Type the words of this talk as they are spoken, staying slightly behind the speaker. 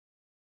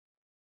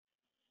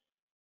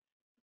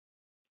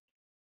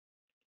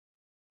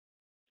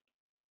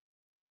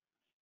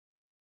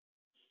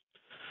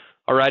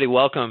Alrighty,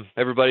 welcome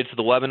everybody to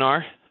the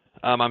webinar.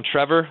 I'm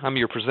Trevor, I'm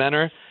your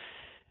presenter,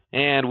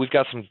 and we've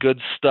got some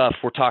good stuff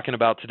we're talking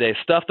about today.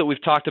 Stuff that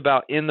we've talked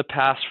about in the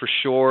past for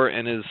sure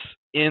and is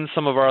in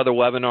some of our other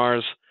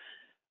webinars.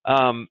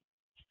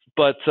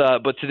 But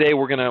today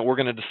we're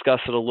gonna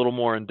discuss it a little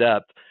more in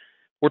depth.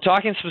 We're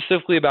talking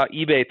specifically about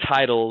eBay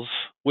titles,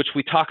 which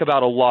we talk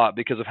about a lot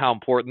because of how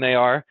important they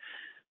are.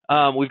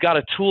 We've got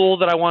a tool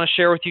that I want to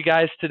share with you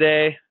guys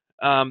today,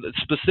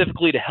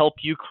 specifically to help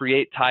you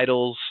create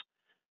titles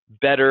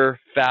better,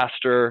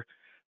 faster,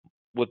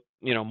 with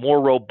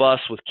more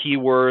robust with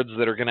keywords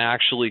that are going to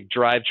actually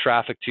drive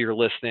traffic to your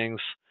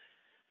listings.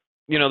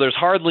 There's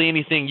hardly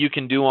anything you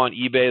can do on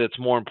eBay that's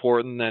more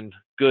important than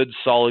good,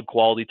 solid,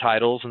 quality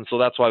titles, and so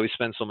that's why we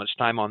spend so much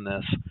time on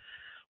this.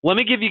 Let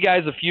me give you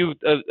guys a few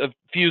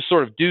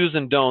sort of do's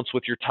and don'ts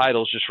with your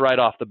titles just right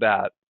off the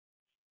bat.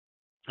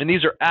 And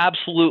these are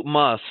absolute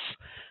musts,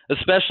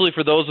 especially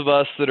for those of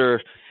us that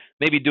are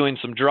maybe doing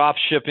some drop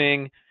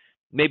shipping,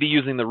 maybe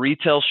using the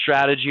retail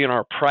strategy, and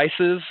our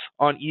prices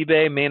on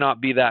eBay may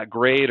not be that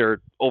great, or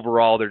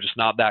overall they're just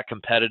not that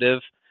competitive.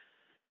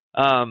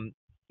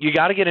 You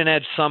got to get an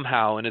edge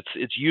somehow, and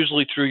it's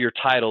usually through your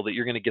title that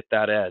you're going to get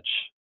that edge.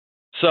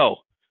 So,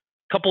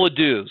 a couple of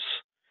do's.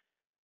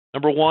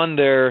 Number one,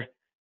 they're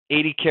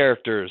 80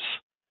 characters,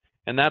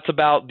 and that's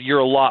about your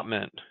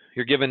allotment.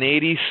 You're given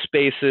 80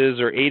 spaces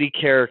or 80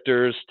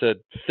 characters to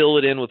fill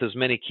it in with as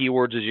many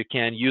keywords as you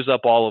can. Use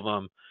up all of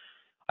them.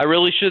 I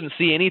really shouldn't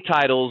see any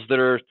titles that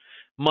are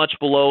much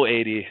below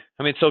 80.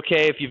 I mean, it's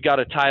okay if you've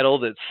got a title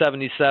that's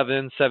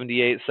 77,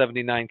 78,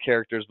 79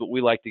 characters, but we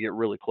like to get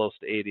really close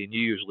to 80, and you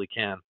usually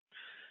can.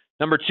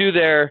 Number two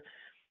there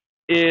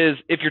is,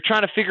 if you're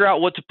trying to figure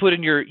out what to put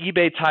in your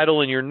eBay title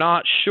and you're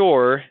not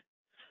sure,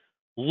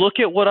 look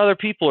at what other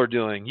people are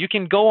doing. You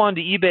can go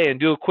onto eBay and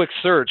do a quick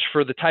search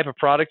for the type of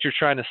product you're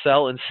trying to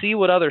sell and see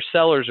what other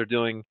sellers are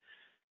doing,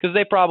 because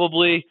they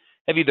probably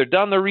have either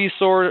done the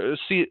research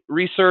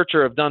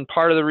or have done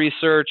part of the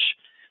research.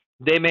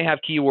 They may have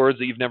keywords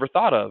that you've never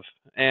thought of,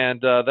 and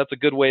that's a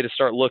good way to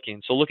start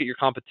looking. So look at your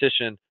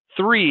competition.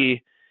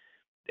 Three,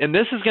 and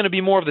this is going to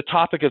be more of the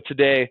topic of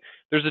today,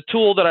 there's a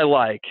tool that I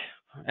like,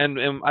 and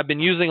I've been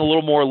using a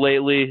little more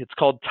lately. It's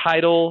called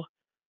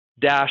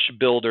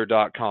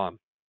title-builder.com.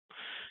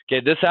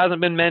 Okay, this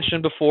hasn't been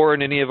mentioned before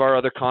in any of our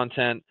other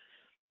content.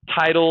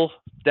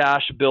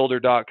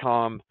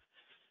 Title-builder.com.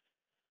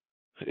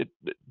 It's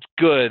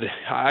good.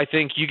 I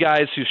think you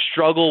guys who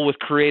struggle with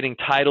creating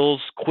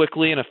titles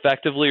quickly and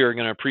effectively are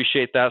going to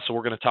appreciate that, so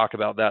we're going to talk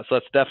about that. So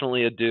that's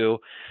definitely a do.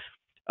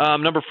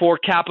 Number four,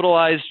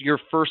 capitalize your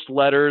first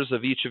letters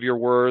of each of your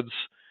words.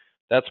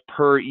 That's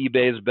per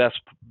eBay's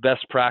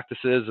best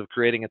practices of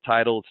creating a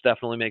title. Let's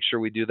definitely make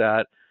sure we do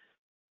that.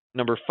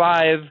 Number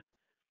five,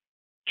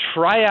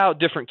 try out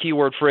different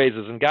keyword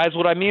phrases. And guys,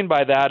 what I mean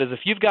by that is, if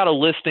you've got a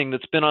listing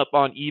that's been up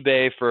on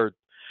eBay for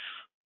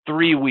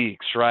 3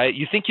 weeks, right?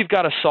 You think you've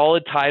got a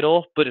solid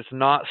title, but it's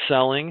not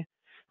selling,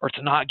 or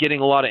it's not getting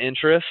a lot of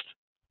interest.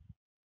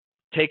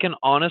 Take an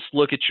honest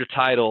look at your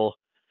title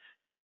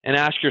and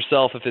ask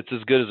yourself if it's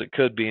as good as it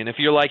could be. And if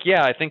you're like,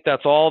 yeah, I think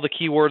that's all the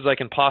keywords I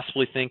can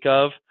possibly think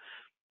of,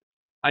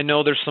 I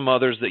know there's some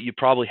others that you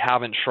probably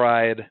haven't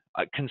tried.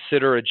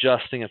 Consider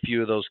adjusting a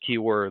few of those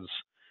keywords.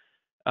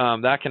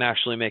 That can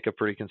actually make a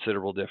pretty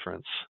considerable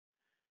difference,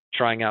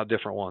 trying out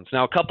different ones.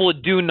 Now, a couple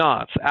of do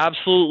nots.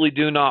 Absolutely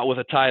do not with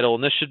a title,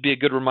 and this should be a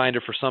good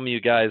reminder for some of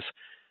you guys.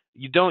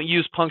 You don't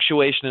use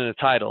punctuation in a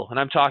title, and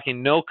I'm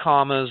talking no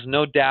commas,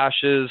 no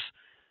dashes,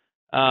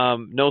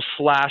 no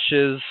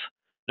slashes,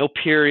 no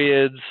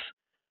periods,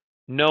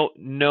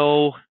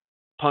 no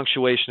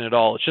punctuation at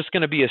all. It's just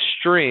going to be a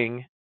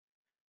string.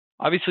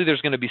 Obviously,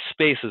 there's going to be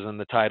spaces in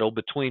the title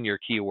between your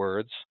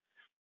keywords,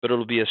 but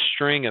it'll be a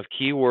string of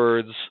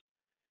keywords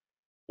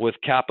with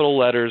capital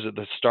letters at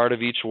the start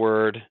of each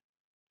word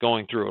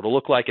going through. It'll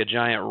look like a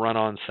giant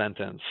run-on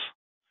sentence,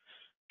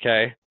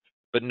 okay?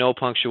 But no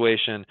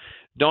punctuation.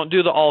 Don't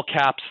do the all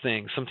caps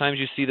thing. Sometimes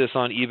you see this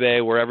on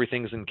eBay where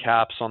everything's in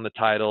caps on the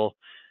title.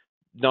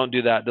 Don't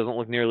do that. It doesn't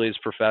look nearly as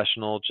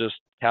professional. Just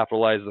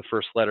capitalize the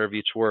first letter of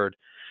each word.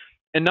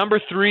 And number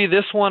three,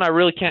 this one I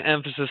really can't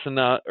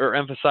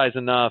emphasize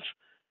enough.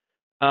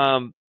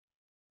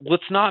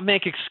 Let's not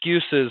make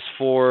excuses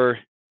for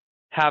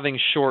having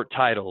short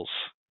titles,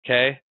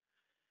 okay?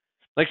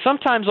 Like,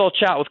 sometimes I'll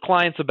chat with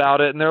clients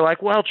about it, and they're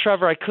like, well,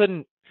 Trevor, I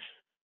couldn't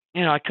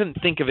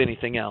think of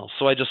anything else,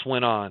 so I just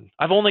went on.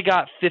 I've only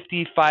got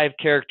 55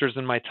 characters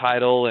in my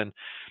title, and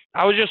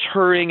I was just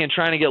hurrying and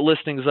trying to get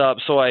listings up,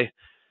 so I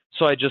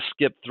just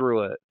skipped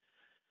through it.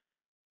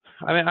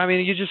 I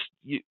mean,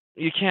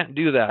 you can't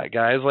do that,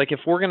 guys. Like, if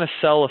we're going to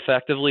sell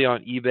effectively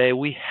on eBay,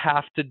 we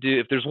have to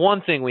do, if there's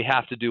one thing we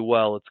have to do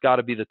well, it's got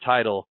to be the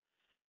title.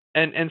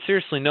 And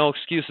seriously, no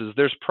excuses.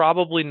 There's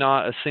probably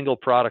not a single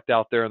product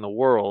out there in the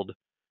world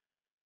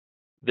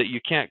that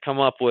you can't come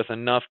up with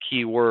enough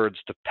keywords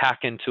to pack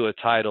into a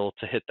title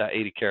to hit that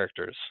 80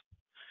 characters.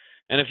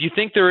 And if you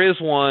think there is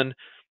one,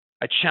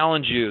 I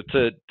challenge you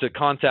to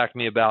contact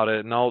me about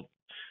it, and I'll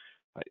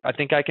I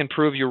think I can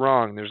prove you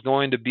wrong. There's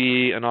going to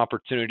be an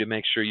opportunity to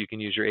make sure you can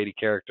use your 80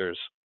 characters.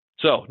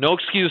 So no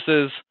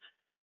excuses.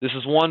 This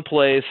is one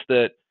place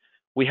that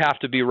we have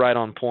to be right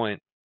on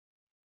point.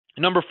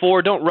 Number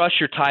 4, don't rush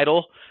your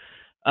title.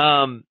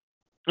 And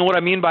what I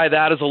mean by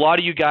that is a lot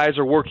of you guys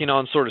are working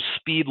on sort of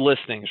speed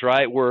listings,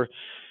 right? We're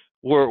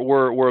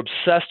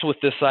obsessed with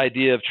this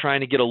idea of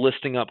trying to get a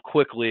listing up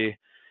quickly,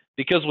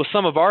 because with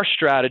some of our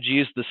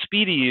strategies, the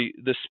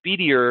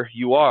speedier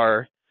you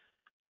are,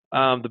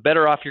 the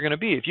better off you're going to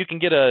be. If you can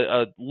get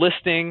a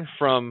listing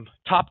from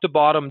top to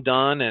bottom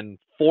done in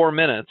 4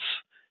 minutes,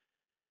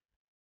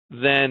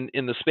 then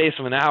in the space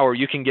of an hour,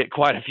 you can get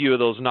quite a few of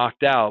those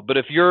knocked out. But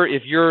if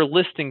your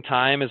listing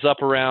time is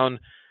up around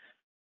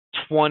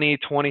 20,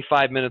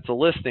 25 minutes a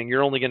listing,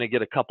 you're only going to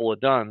get a couple of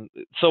done.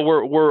 So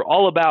we're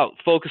all about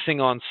focusing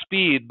on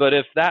speed, but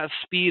if that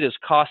speed is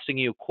costing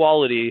you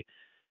quality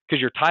because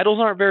your titles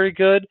aren't very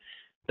good,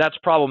 that's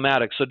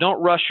problematic. So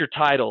don't rush your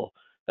title.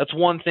 That's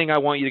one thing I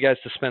want you guys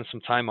to spend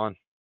some time on.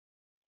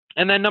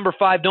 And then number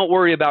 5, don't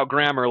worry about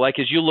grammar. Like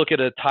as you look at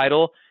a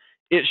title,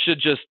 it should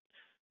just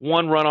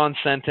one run-on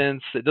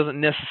sentence. It doesn't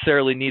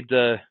necessarily need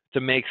to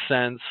make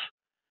sense.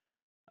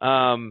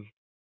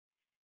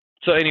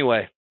 So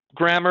anyway,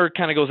 grammar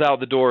kind of goes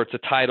out the door. It's a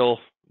title.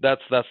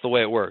 That's the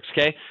way it works.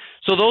 Okay.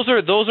 So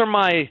those are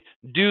my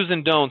do's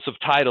and don'ts of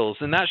titles,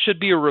 and that should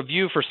be a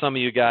review for some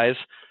of you guys.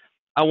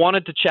 I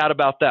wanted to chat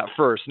about that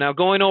first. Now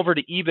going over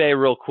to eBay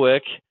real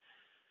quick.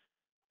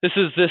 This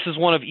is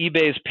one of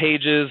eBay's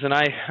pages, and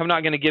I'm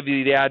not going to give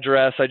you the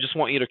address. I just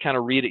want you to kind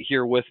of read it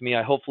here with me.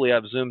 Hopefully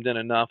I've zoomed in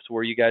enough to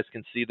where you guys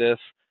can see this.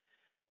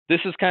 This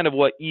is kind of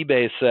what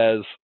eBay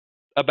says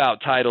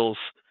about titles.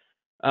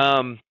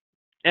 And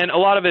a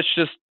lot of it's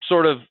just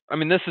sort of, I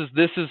mean, this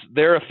is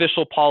their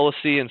official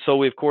policy, and so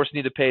we, of course,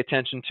 need to pay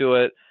attention to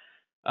it.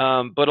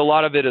 But a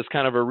lot of it is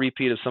kind of a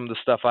repeat of some of the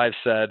stuff I've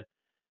said.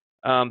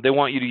 They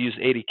want you to use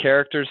 80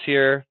 characters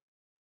here.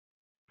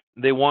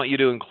 They want you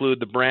to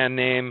include the brand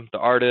name, the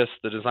artist,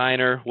 the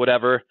designer,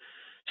 whatever,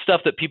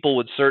 stuff that people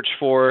would search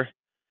for.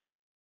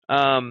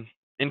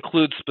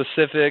 Include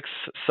specifics,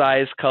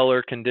 size,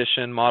 color,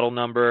 condition, model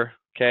number.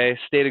 Okay,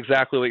 state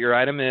exactly what your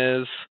item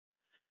is.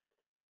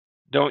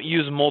 Don't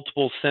use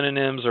multiple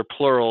synonyms or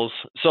plurals.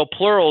 So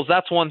plurals,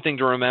 that's one thing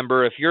to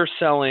remember. If you're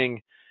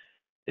selling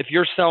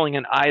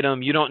an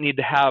item, you don't need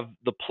to have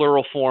the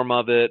plural form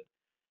of it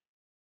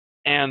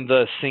and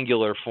the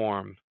singular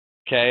form.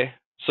 Okay?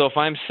 So if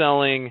I'm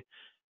selling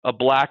a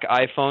black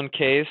iPhone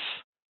case,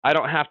 I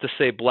don't have to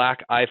say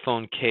black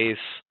iPhone case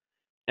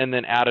and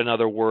then add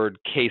another word,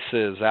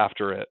 cases,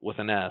 after it with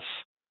an S.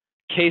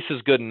 Case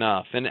is good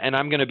enough, and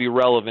I'm going to be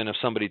relevant if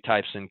somebody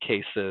types in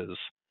cases.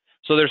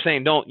 So they're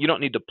saying you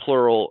don't need to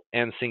plural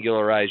and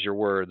singularize your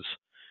words.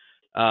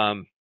 Yeah,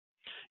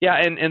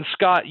 and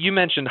Scott, you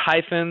mentioned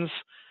hyphens.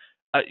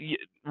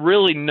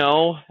 Really,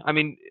 no. I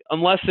mean,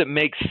 unless it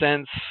makes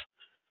sense.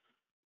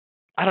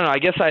 I don't know. I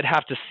guess I'd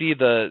have to see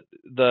the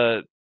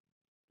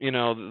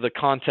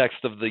context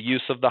of the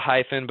use of the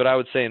hyphen, but I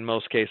would say in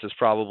most cases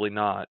probably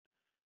not.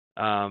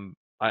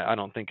 I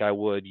don't think I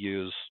would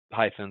use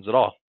hyphens at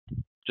all.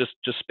 Just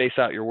space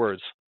out your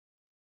words.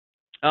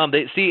 And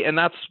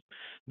that's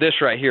this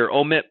right here.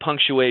 Omit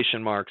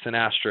punctuation marks and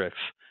asterisks.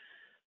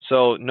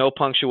 So no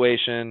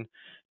punctuation.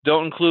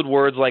 Don't include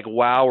words like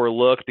wow or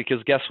look,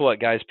 because guess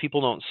what, guys?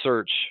 People don't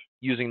search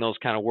using those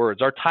kind of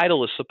words. Our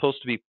title is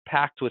supposed to be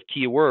packed with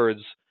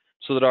keywords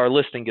so that our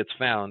listing gets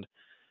found.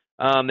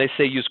 They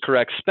say use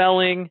correct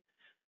spelling.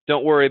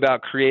 Don't worry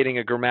about creating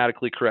a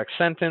grammatically correct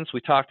sentence.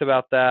 We talked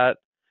about that.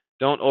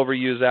 Don't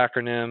overuse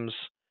acronyms.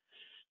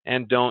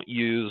 And don't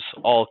use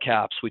all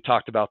caps. We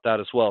talked about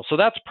that as well. So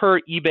that's per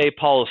eBay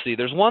policy.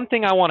 There's one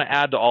thing I want to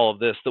add to all of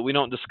this that we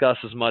don't discuss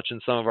as much in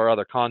some of our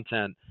other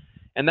content.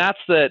 And that's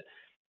that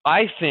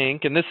I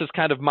think, and this is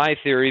kind of my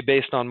theory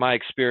based on my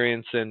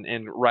experience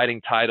in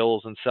writing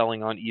titles and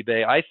selling on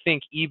eBay, I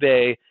think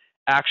eBay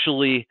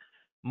actually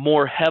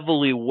more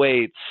heavily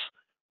weights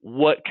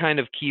what kind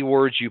of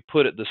keywords you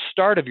put at the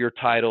start of your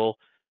title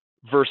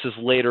versus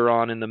later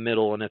on in the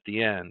middle and at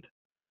the end.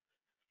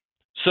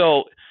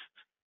 So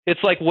it's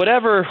like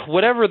whatever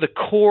the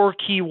core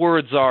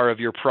keywords are of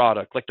your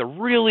product, like the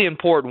really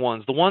important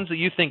ones, the ones that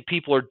you think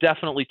people are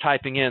definitely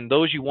typing in,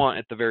 those you want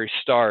at the very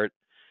start.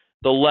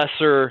 The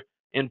lesser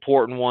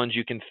important ones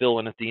you can fill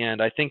in at the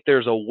end. I think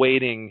there's a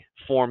weighting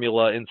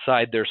formula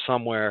inside there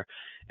somewhere.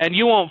 And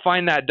you won't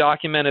find that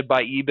documented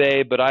by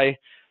eBay, but I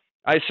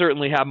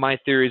certainly have my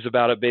theories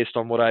about it based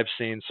on what I've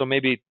seen. So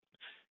maybe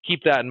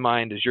keep that in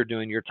mind as you're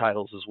doing your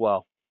titles as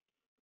well.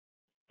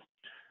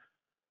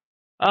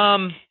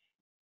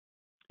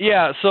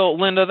 Yeah, so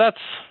Linda,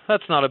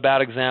 that's not a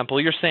bad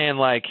example. You're saying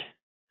like,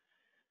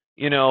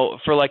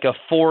 for like a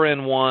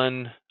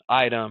 4-in-1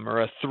 item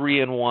or a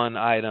 3-in-1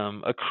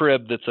 item, a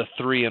crib that's a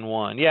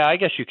 3-in-1. Yeah, I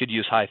guess you could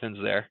use hyphens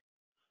there.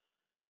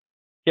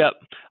 Yep.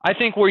 I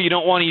think where you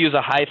don't want to use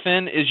a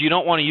hyphen is you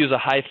don't want to use a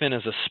hyphen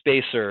as a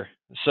spacer.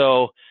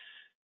 So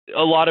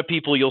a lot of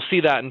people, you'll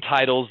see that in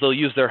titles, they'll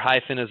use their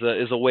hyphen as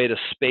a way to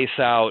space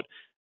out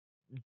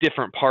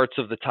different parts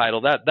of the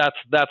title.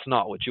 That's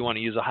not what you want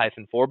to use a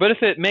hyphen for. But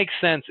if it makes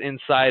sense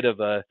inside of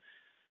like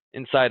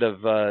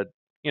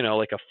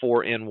a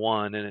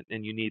 4-in-1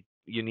 and you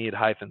need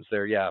hyphens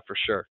there, yeah, for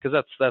sure,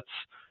 because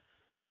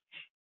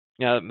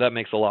that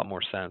makes a lot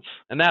more sense,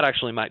 and that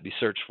actually might be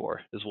searched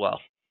for as well.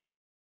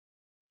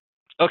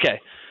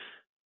 Okay.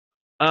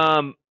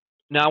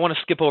 Now I want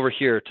to skip over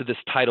here to this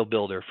title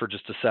builder for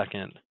just a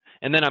second,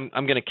 and then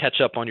I'm going to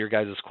catch up on your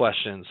guys'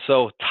 questions.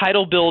 So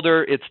title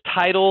builder, it's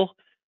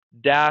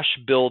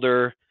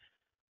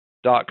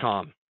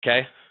title-builder.com.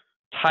 Okay,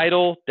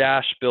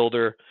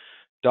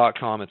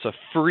 title-builder.com. It's a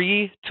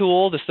free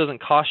tool. This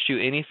doesn't cost you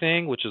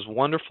anything, which is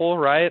wonderful,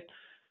 right? It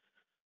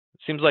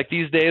seems like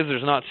these days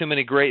there's not too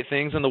many great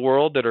things in the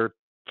world that are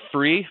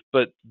free,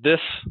 but this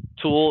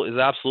tool is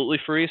absolutely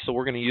free, so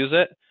we're going to use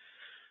it.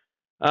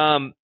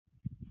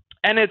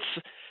 And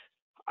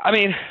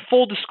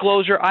full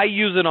disclosure, I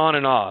use it on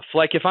and off.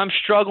 Like if I'm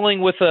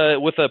struggling with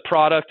a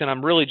product and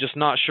I'm really just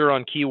not sure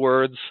on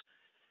keywords,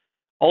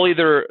 I'll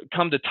either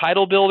come to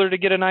Title Builder to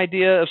get an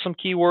idea of some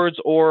keywords,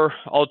 or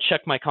I'll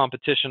check my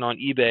competition on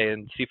eBay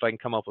and see if I can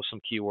come up with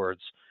some keywords.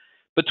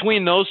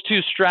 Between those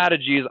two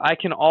strategies, I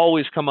can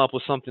always come up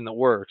with something that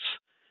works.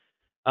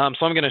 So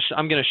I'm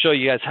gonna show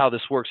you guys how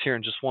this works here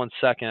in just one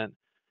second.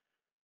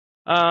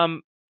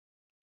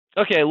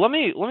 Okay, let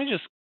me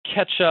just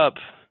catch up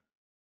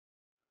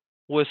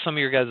with some of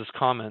your guys'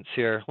 comments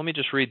here. Let me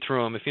just read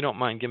through them. If you don't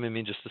mind giving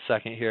me just a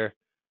second here.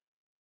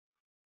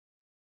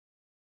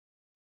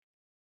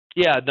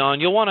 Yeah, Don,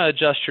 you'll want to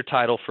adjust your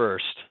title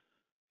first.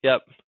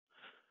 Yep.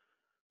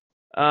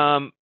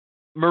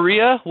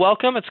 Maria,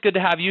 welcome. It's good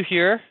to have you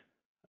here.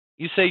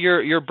 You say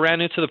you're brand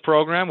new to the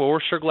program. Well, we're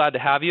sure glad to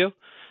have you.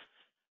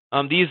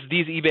 These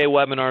eBay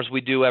webinars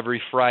we do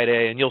every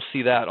Friday, and you'll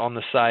see that on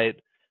the site.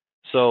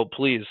 So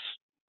please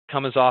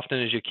come as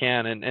often as you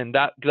can, and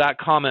that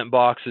comment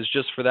box is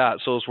just for that.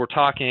 So as we're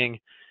talking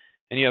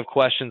and you have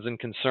questions and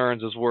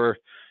concerns as we're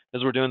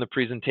doing the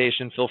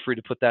presentation, feel free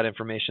to put that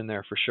information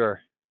there for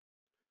sure.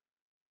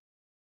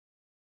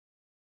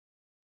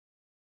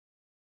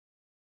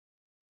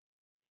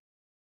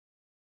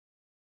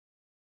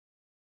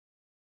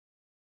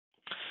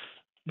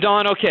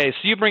 Don, okay,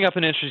 so you bring up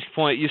an interesting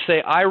point. You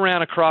say, I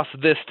ran across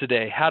this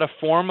today, had a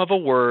form of a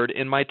word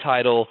in my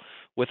title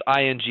with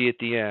ing at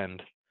the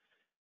end.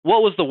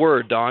 What was the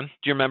word, Don? Do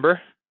you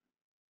remember?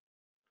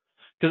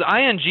 Because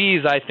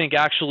INGs, I think,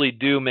 actually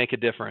do make a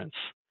difference.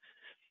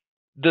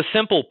 The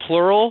simple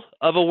plural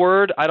of a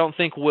word, I don't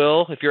think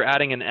will, if you're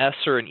adding an S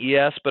or an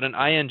ES, but an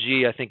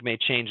ING, I think, may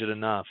change it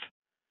enough.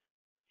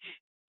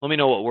 Let me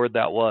know what word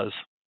that was.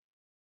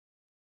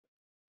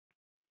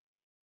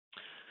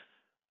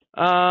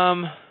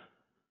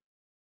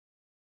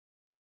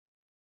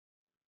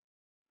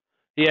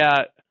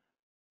 Yeah,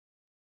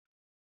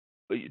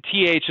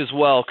 TH as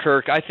well,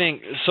 Kirk. I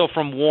think, so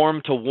from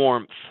warm to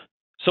warmth.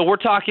 So we're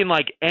talking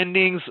like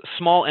endings,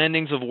 small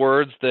endings of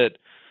words that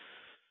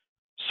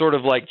sort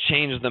of like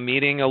change the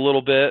meaning a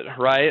little bit,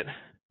 right?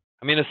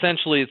 I mean,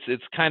 essentially,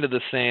 it's kind of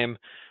the same.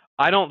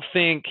 I don't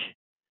think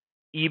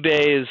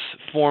eBay's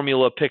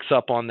formula picks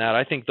up on that.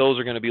 I think those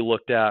are going to be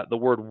looked at. The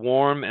word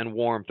warm and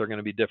warmth are going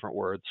to be different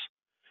words.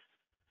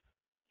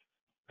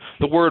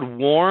 The word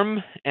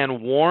warm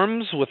and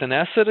warms with an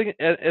S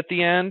at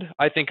the end,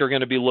 I think are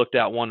going to be looked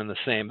at one and the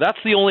same. That's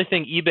the only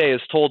thing eBay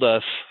has told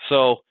us.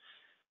 So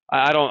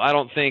I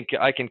don't think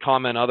I can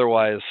comment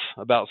otherwise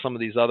about some of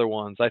these other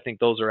ones. I think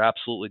those are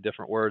absolutely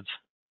different words.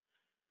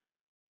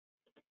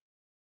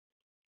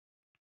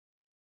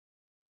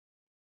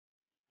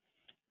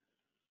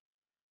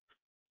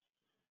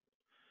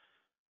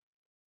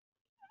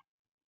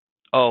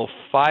 Oh,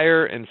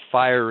 fire and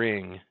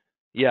firing.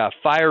 Yeah,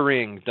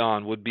 firing,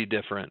 Don, would be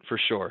different for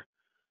sure.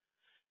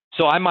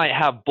 So I might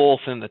have both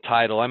in the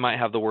title. I might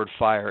have the word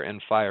fire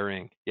and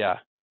firing. Yeah,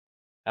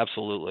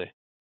 absolutely.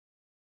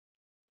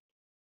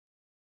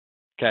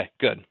 Okay,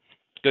 good.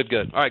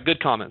 Good. All right,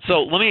 good comment.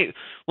 So let me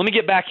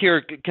get back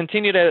here.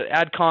 Continue to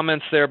add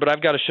comments there, but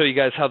I've got to show you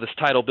guys how this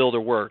title builder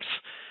works.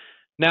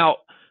 Now,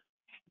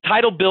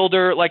 Title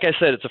Builder, like I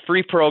said, it's a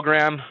free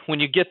program.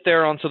 When you get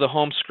there onto the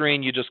home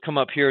screen, you just come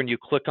up here and you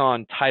click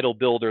on Title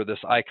Builder, this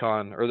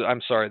icon, or I'm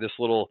sorry, this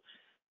little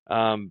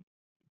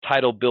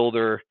Title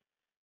Builder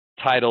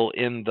title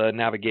in the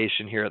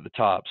navigation here at the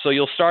top. So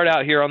you'll start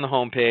out here on the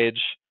home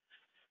page.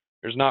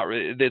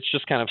 It's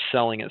just kind of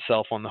selling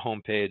itself on the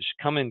home page.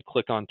 Come and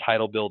click on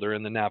Title Builder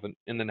in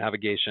the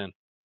navigation.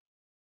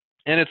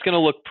 And it's going to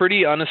look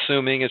pretty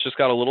unassuming. It's just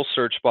got a little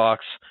search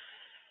box.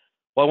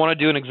 Well, I want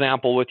to do an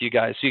example with you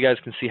guys so you guys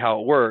can see how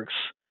it works.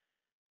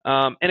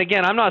 And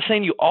again, I'm not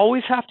saying you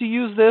always have to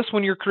use this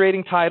when you're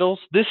creating titles.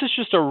 This is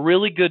just a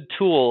really good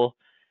tool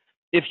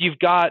if you've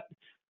got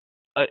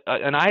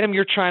an item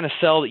you're trying to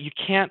sell that you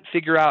can't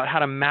figure out how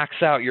to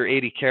max out your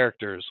 80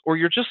 characters, or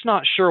you're just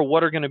not sure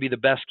what are going to be the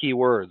best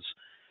keywords.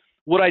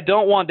 What I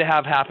don't want to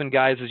have happen,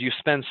 guys, is you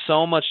spend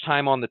so much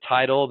time on the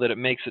title that it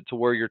makes it to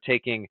where you're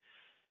taking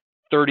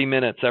 30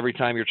 minutes every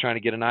time you're trying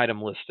to get an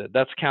item listed.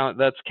 That's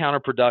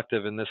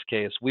counterproductive in this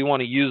case. We want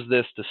to use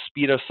this to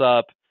speed us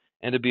up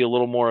and to be a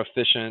little more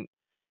efficient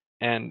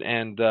and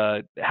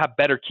have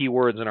better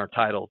keywords in our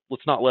title.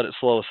 Let's not let it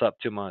slow us up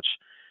too much.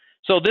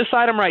 So this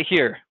item right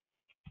here,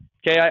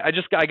 okay,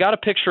 I got a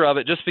picture of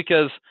it just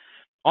because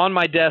on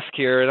my desk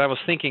here, and I was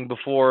thinking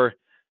before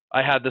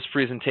I had this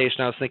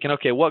presentation, I was thinking,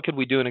 okay, what could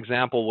we do an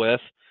example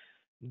with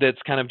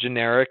that's kind of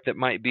generic, that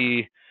might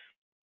be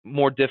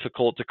more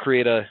difficult to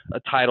create a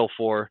title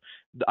for.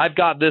 I've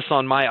got this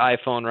on my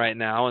iPhone right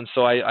now, and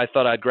so I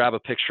thought I'd grab a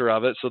picture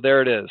of it. So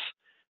there it is,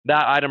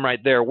 that item right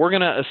there. We're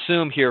going to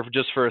assume here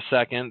just for a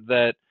second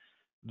that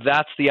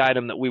that's the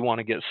item that we want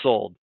to get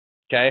sold,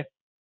 okay?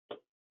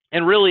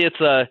 And really it's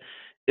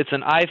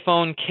an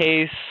iPhone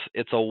case,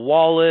 it's a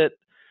wallet,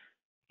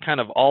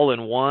 kind of all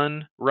in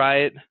one,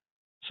 right?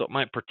 So it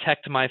might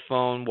protect my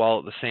phone while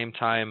at the same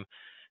time,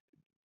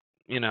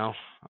 you know,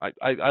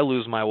 I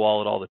lose my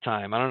wallet all the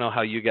time. I don't know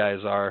how you guys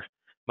are.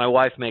 My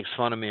wife makes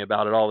fun of me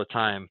about it all the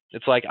time.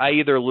 It's like I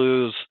either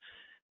lose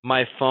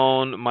my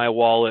phone, my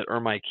wallet, or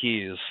my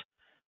keys.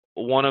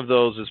 One of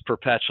those is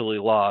perpetually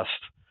lost.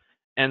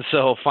 And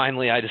so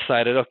finally I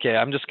decided, okay,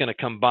 I'm just going to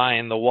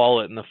combine the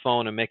wallet and the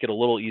phone and make it a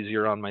little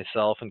easier on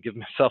myself and give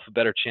myself a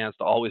better chance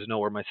to always know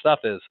where my stuff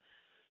is.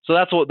 So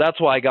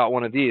that's why I got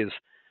one of these.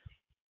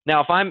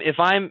 Now, if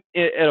I'm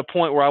at a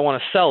point where I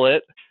want to sell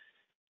it,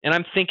 and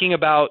I'm thinking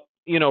about,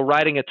 you know,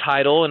 writing a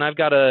title, and I've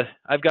got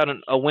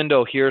a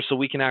window here so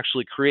we can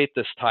actually create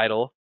this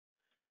title.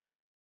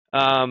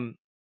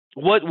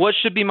 What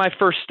should be my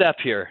first step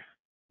here?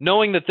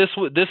 Knowing that this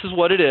is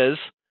what it is,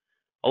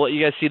 I'll let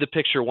you guys see the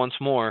picture once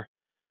more.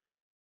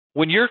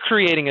 When you're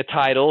creating a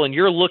title and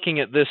you're looking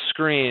at this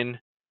screen,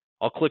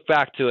 I'll click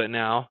back to it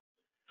now.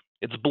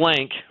 It's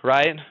blank,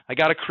 right? I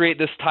got to create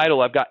this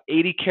title. I've got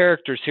 80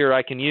 characters here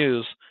I can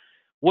use.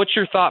 What's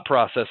your thought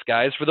process,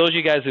 guys? For those of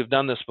you guys who've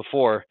done this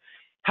before,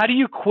 how do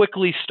you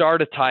quickly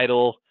start a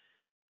title,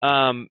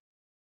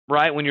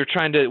 right? When you're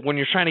trying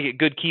to get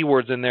good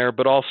keywords in there,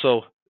 but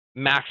also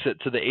max it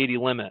to the 80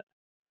 limit.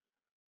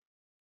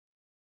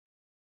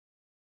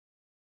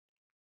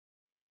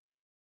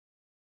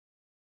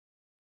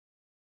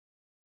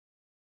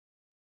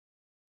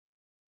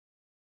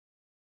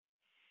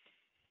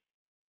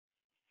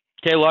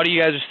 Okay, a lot of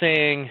you guys are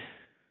saying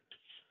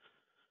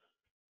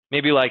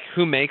maybe like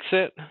who makes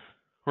it,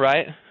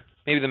 right?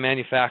 Maybe the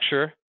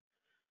manufacturer.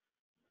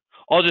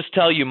 I'll just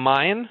tell you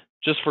mine,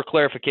 just for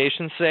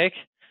clarification's sake.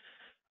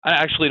 I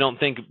actually don't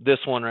think this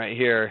one right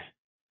here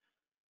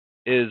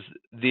is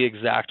the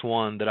exact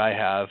one that I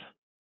have.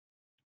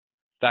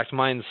 In fact,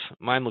 mine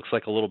looks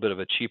like a little bit of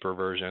a cheaper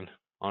version,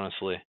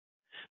 honestly.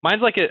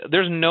 Mine's like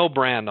there's no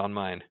brand on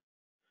mine.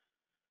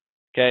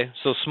 Okay,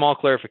 so small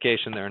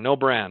clarification there, no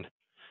brand.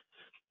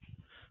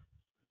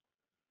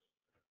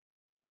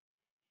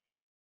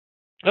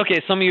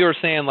 Okay, some of you are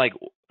saying like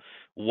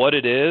what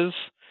it is,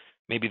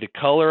 maybe the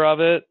color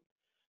of it,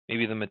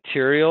 maybe the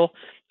material.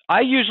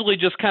 I usually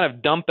just kind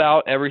of dump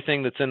out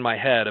everything that's in my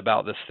head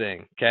about this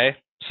thing, okay?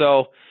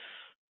 So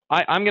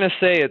I'm going to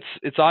say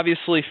it's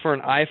obviously for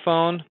an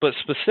iPhone, but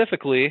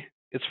specifically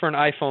it's for an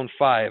iPhone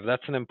 5.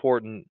 That's an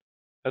important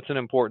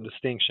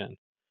distinction.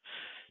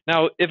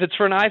 Now, if it's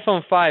for an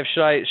iPhone 5,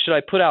 should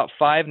I put out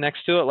 5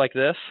 next to it like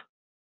this?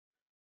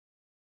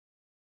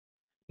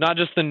 Not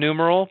just the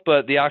numeral,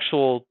 but the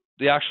actual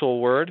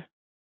word?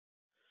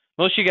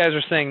 Most of you guys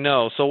are saying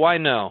no, so why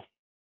no?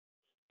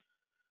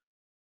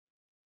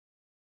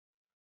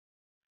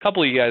 A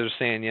couple of you guys are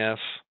saying yes.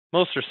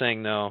 Most are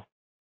saying no.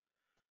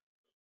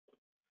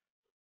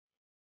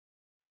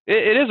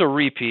 It is a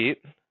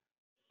repeat,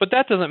 but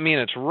that doesn't mean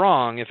it's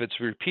wrong if it's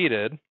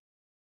repeated.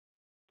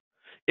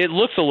 It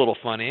looks a little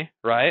funny,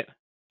 right?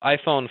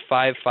 iPhone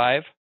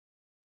 5.5.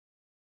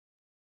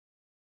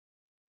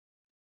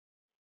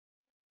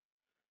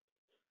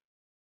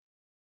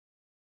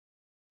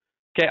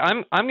 Okay,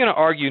 I'm going to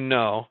argue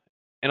no,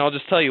 and I'll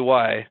just tell you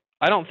why.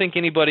 I don't think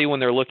anybody, when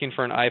they're looking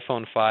for an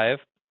iPhone 5,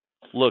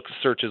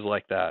 searches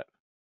like that.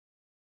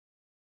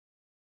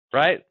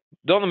 Right?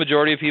 Don't the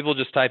majority of people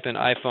just type in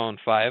iPhone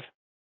 5?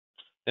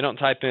 They don't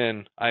type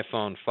in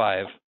iPhone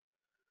 5.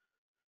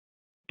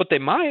 But they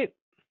might.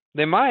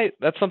 They might.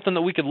 That's something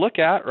that we could look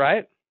at,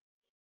 right?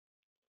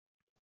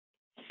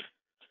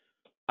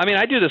 I mean,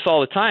 I do this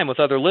all the time with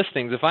other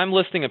listings. If I'm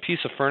listing a piece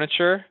of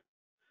furniture,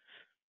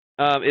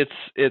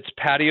 it's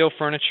patio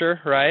furniture,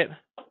 right?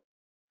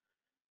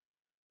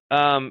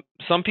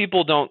 Some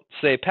people don't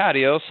say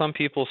patio. Some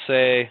people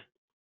say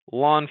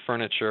lawn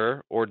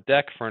furniture or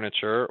deck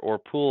furniture or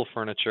pool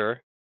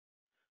furniture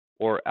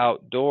or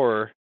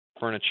outdoor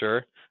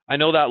furniture. I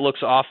know that looks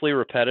awfully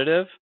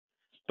repetitive,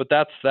 but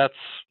that's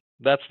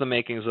the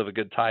makings of a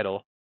good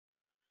title,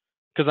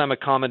 because I'm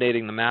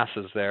accommodating the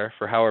masses there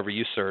for however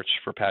you search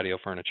for patio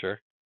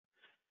furniture.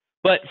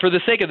 But for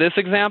the sake of this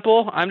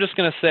example, I'm just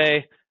going to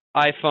say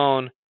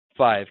iPhone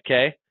 5,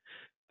 okay?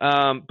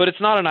 But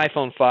it's not an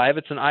iPhone 5.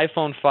 It's an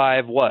iPhone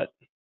 5 what?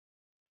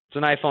 It's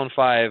an iPhone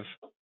 5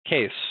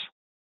 case,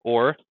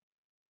 or,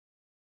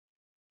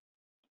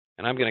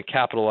 and I'm going to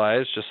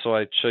capitalize just so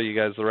I show you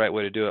guys the right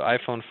way to do it,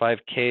 iPhone 5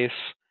 case.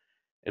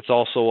 It's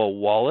also a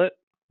wallet,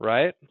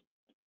 right?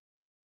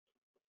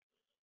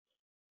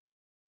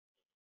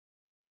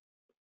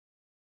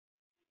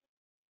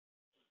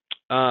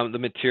 the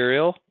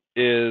material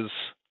is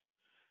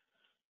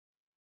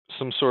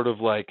some sort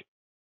of like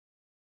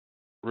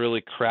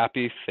really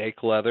crappy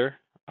fake leather.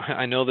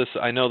 I know this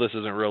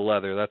isn't real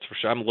leather, that's for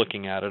sure. I'm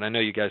looking at it. I know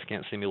you guys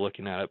can't see me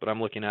looking at it, but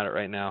I'm looking at it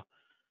right now.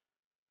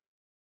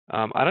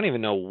 I don't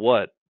even know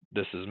what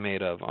this is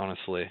made of,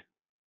 honestly.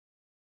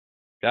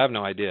 I have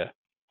no idea.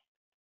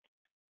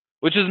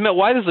 Which is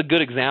why this is a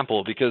good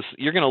example, because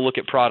you're going to look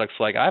at products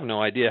like, I have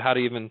no idea how to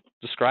even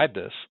describe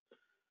this.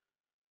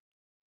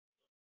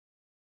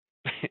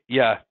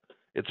 Yeah,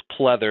 it's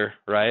pleather,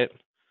 right?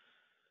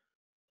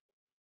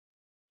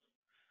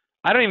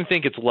 I don't even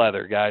think it's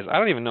leather, guys. I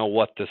don't even know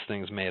what this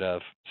thing's made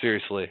of,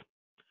 seriously.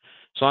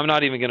 So I'm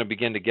not even going to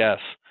begin to guess.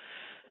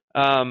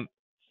 But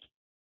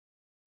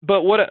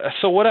what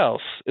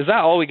else? Is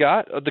that all we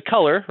got? The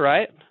color,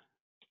 right?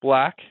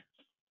 Black.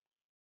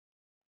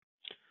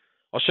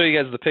 I'll show you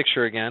guys the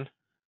picture again.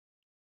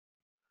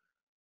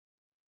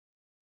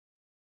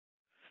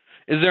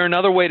 Is there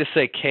another way to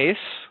say case?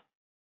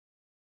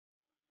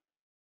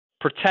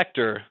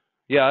 Protector.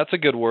 Yeah, that's a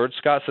good word.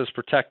 Scott says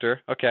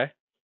protector. Okay.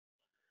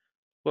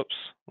 Whoops.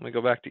 Let me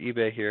go back to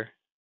eBay here.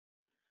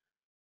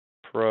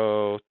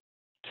 Protector.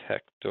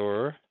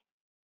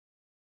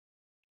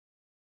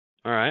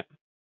 All right.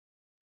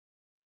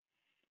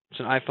 It's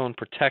an iPhone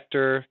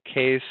protector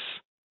case.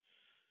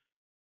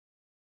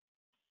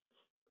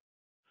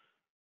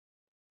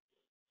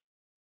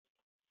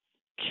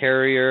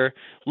 Carrier.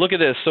 Look at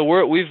this. So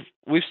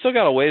we've still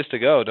got a ways to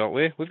go, don't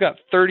we? We've got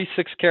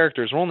 36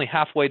 characters. We're only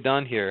halfway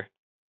done here.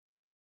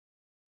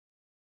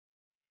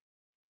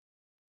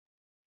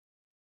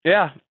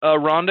 Yeah,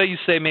 Rhonda, you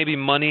say maybe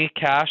money,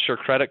 cash, or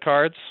credit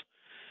cards.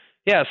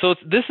 Yeah, so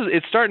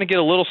it's starting to get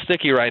a little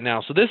sticky right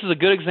now. So this is a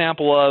good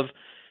example of,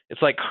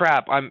 it's like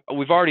crap.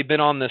 We've already been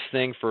on this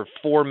thing for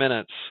 4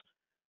 minutes.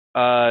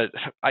 I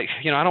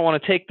don't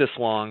want to take this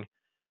long.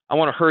 I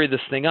want to hurry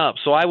this thing up.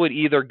 So I would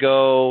either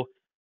go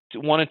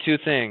to one of two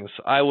things.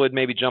 I would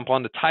maybe jump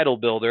on the Title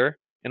Builder,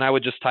 and I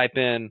would just type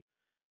in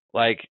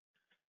like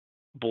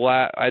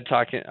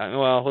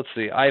let's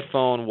see,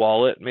 iPhone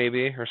wallet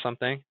maybe or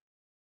something,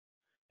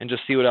 and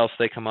just see what else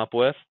they come up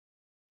with.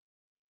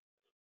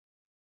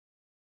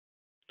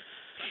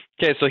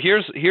 Okay, so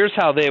here's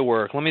how they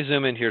work. Let me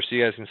zoom in here so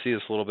you guys can see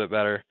this a little bit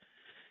better.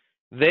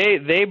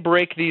 They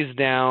break these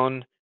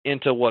down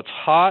into what's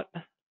hot,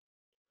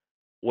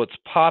 what's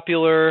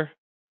popular,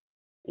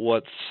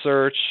 what's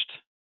searched,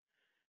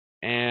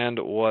 and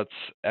what's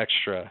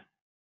extra.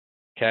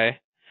 Okay?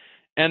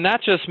 And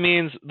that just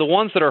means the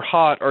ones that are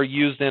hot are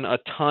used in a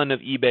ton of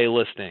eBay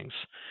listings.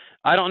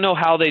 I don't know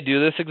how they do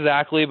this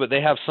exactly, but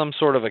they have some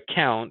sort of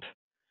account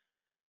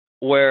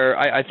where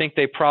I think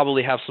they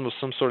probably have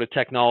some sort of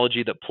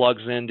technology that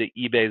plugs into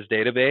eBay's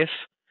database.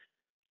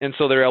 And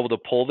so they're able to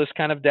pull this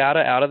kind of data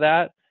out of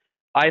that.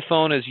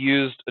 iPhone is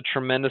used a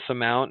tremendous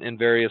amount in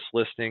various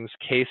listings.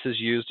 Case is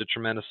used a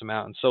tremendous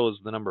amount, and so is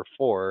the number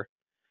 4.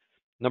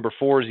 Number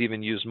 4 is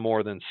even used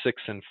more than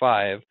 6 and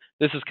 5.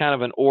 This is kind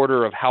of an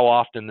order of how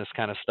often this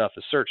kind of stuff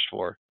is searched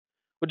for,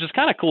 which is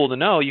kind of cool to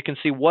know. You can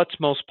see what's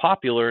most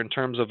popular in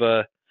terms of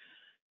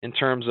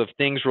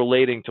things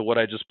relating to what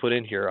I just put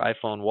in here,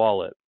 iPhone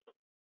wallet.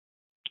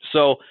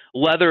 So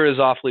leather is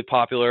awfully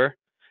popular,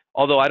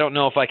 although I don't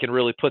know if I can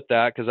really put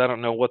that because I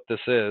don't know what this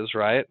is,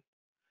 right?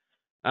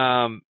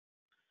 So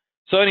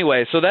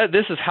anyway,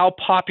 this is how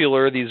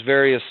popular these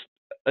various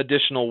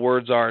additional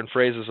words are and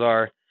phrases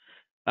are.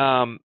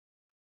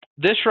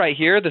 This right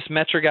here, this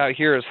metric out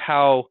here, is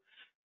how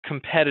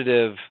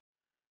competitive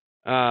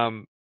how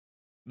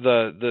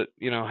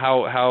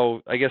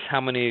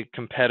many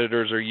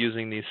competitors are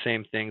using these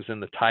same things in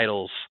the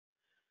titles.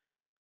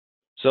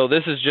 So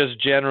this is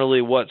just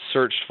generally what's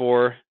searched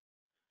for,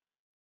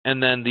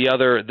 and then the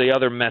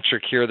other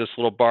metric here, this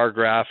little bar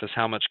graph, is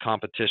how much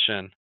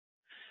competition.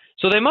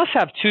 So they must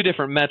have two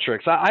different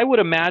metrics. I would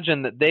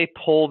imagine that they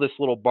pull this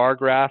little bar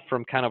graph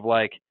from kind of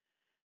like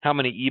how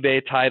many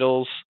eBay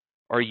titles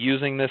are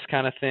using this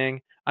kind of thing.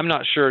 I'm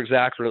not sure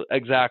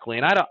exactly,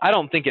 and I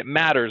don't think it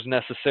matters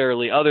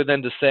necessarily, other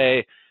than to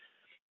say,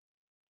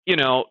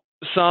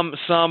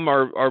 some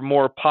are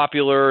more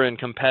popular and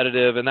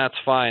competitive, and that's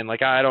fine.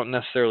 Like, I don't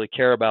necessarily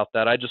care about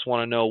that. I just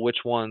want to know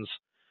which ones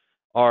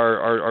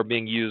are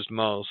being used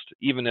most,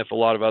 even if a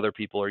lot of other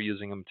people are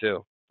using them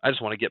too. I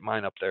just want to get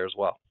mine up there as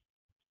well.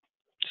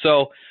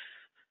 So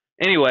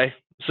anyway,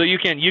 so you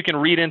can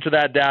read into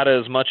that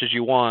data as much as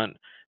you want,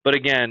 but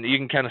again, you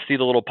can kind of see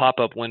the little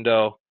pop-up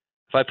window.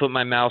 If I put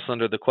my mouse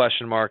under the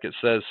question mark, it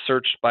says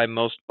searched by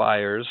most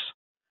buyers.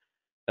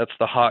 That's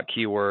the hot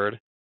keyword.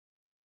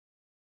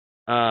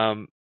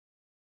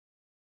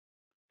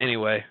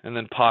 Anyway, and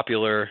then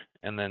popular,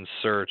 and then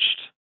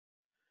searched,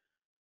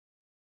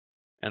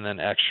 and then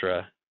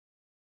extra.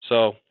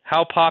 So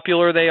how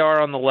popular they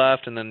are on the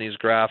left, and then these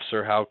graphs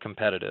are how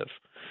competitive.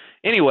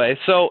 Anyway,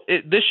 so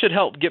this should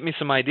help get me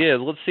some ideas.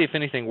 Let's see if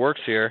anything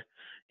works here.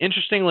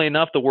 Interestingly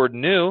enough, the word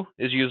new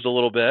is used a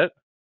little bit.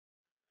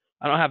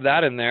 I don't have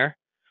that in there.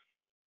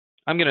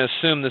 I'm going to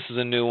assume this is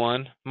a new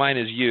one. Mine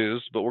is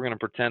used, but we're going to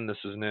pretend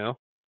this is new.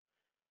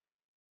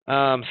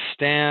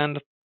 Stand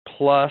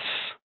plus,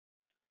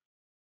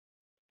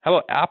 how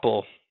about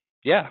Apple?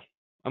 Yeah.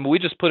 I mean, we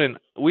just put in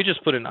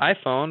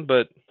iPhone,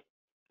 but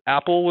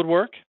Apple would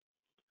work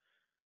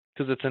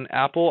because it's an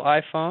Apple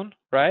iPhone,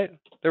 right?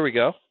 There we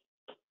go.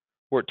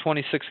 We're at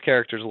 26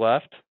 characters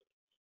left.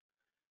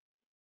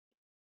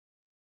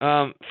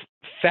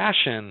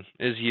 Fashion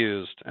is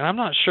used, and I'm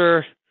not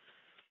sure.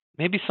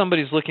 Maybe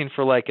somebody's looking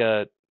for like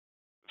a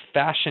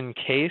fashion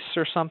case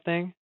or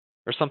something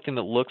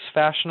that looks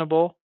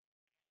fashionable.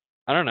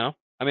 I don't know.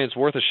 I mean, it's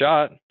worth a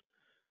shot.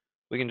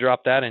 We can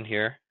drop that in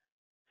here.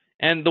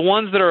 And the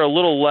ones that are a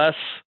little less,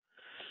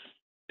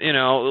 seem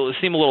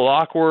a little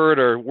awkward,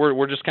 or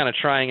we're just kind of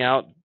trying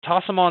out,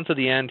 toss them on to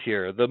the end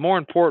here. The more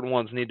important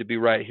ones need to be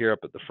right here up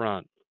at the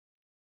front.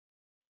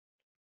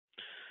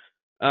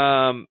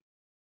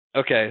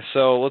 Okay,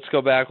 so let's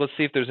go back. Let's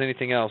see if there's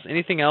anything else.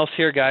 Anything else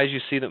here, guys, you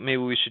see that maybe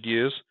we should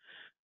use?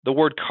 The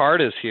word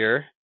card is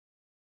here.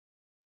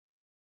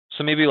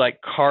 So maybe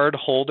like card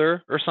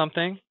holder or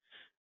something.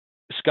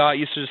 Scott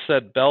used to just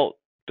said belt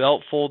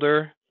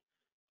folder.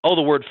 Oh,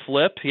 the word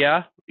flip,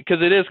 yeah, because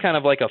it is kind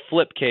of like a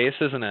flip case,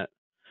 isn't it?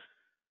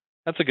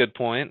 That's a good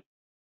point.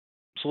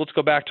 So let's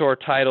go back to our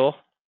title.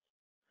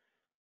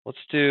 Let's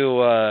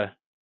do,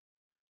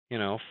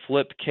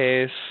 flip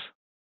case.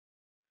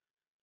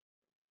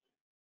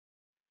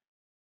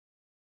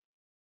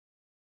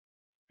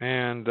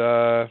 And,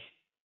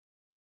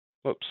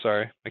 whoops,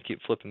 sorry. I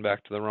keep flipping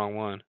back to the wrong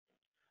one.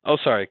 Oh,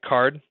 sorry,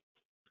 card.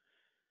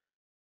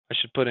 I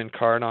should put in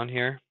card on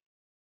here.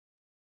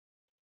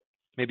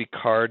 Maybe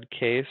card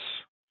case.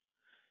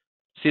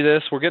 See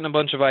this? We're getting a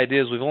bunch of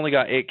ideas. We've only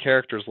got 8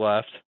 characters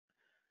left.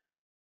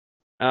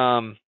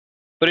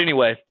 But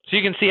anyway, so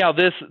you can see how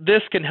this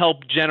can help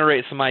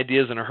generate some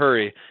ideas in a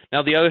hurry.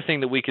 Now, the other thing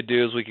that we could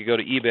do is we could go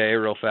to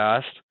eBay real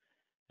fast,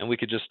 and we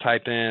could just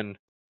type in,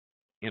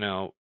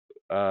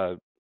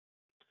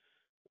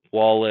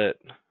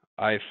 wallet,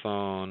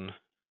 iPhone,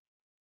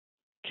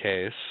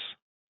 case.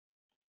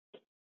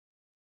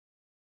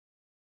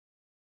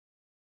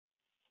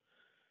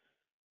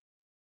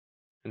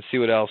 And see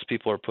what else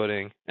people are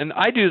putting. And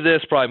I do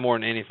this probably more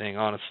than anything,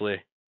 honestly.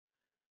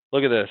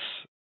 Look at this.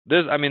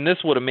 This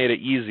would have made it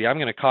easy. I'm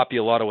going to copy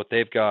a lot of what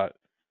they've got.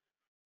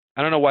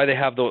 I don't know why they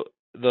have the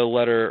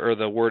letter or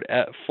the word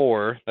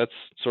 4. That's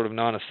sort of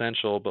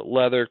non-essential. But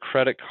leather,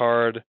 credit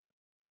card,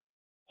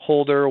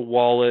 holder,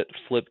 wallet,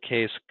 flip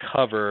case,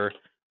 cover.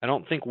 I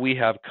don't think we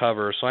have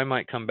cover, so I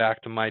might come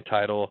back to my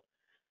title.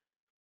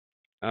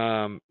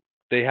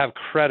 They have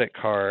credit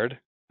card.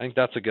 I think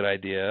that's a good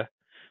idea.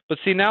 But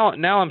see, now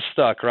I'm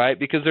stuck, right?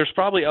 Because there's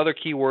probably other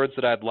keywords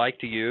that I'd like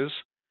to use.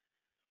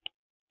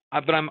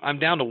 But I'm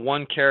down to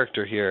 1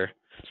 character here.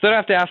 So then I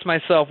have to ask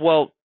myself,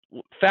 well,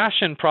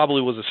 fashion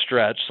probably was a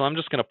stretch, so I'm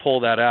just going to pull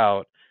that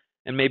out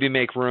and maybe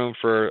make room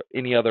for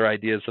any other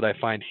ideas that I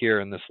find here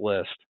in this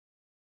list.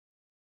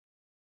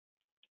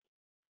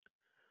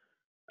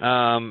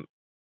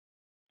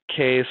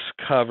 Case,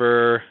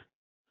 cover,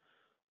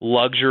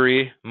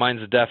 luxury.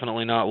 Mine's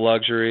definitely not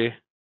luxury.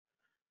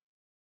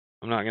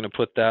 I'm not going to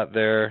put that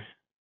there.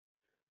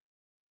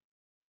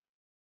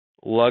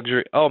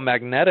 Luxury. Oh,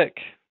 magnetic.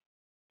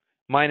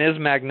 Mine is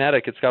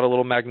magnetic. It's got a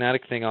little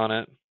magnetic thing on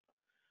it.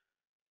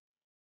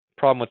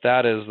 Problem with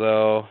that is,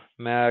 though,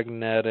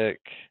 magnetic.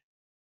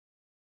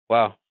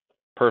 Wow,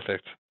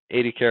 perfect.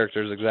 80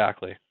 characters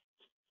exactly.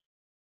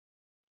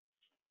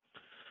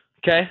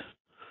 Okay.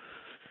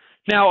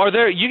 Now,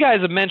 you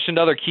guys have mentioned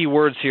other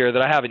keywords here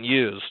that I haven't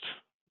used,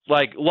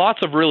 like lots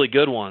of really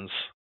good ones.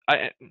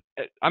 I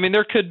mean,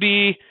 there could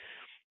be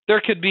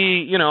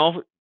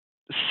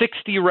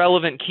 60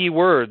 relevant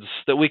keywords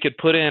that we could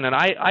put in, and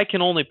I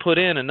can only put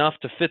in enough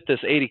to fit this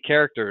 80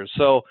 characters.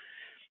 So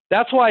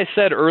that's why I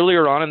said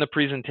earlier on in the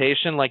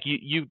presentation, like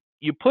you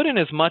put in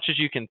as much as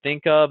you can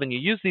think of, and you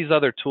use these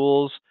other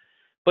tools,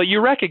 but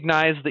you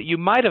recognize that you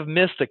might have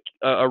missed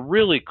a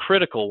really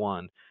critical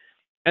one.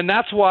 And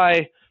that's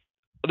why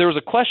there was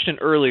a question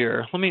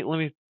earlier. Let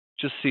me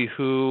just see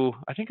who.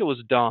 I think it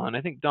was Don.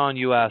 I think, Don,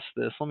 you asked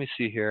this. Let me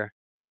see here.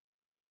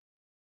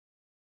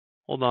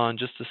 Hold on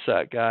just a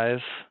sec, guys.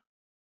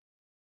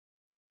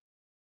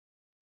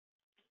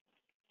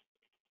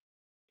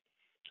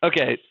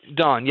 Okay,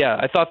 Don, yeah,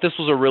 I thought this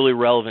was a really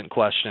relevant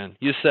question.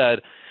 You said,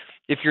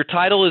 if your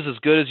title is as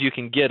good as you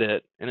can get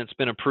it, and it's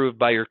been approved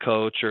by your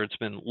coach, or it's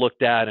been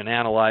looked at and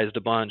analyzed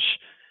a bunch,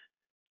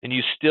 and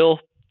you still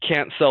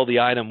can't sell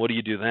the item, what do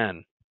you do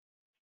then?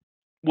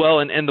 Well,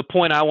 and the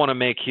point I want to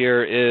make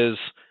here is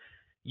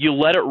you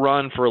let it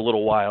run for a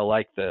little while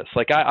like this.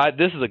 Like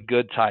this is a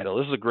good title.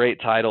 This is a great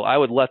title. I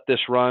would let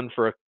this run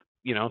for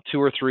 2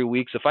 or 3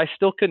 weeks. If I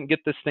still couldn't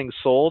get this thing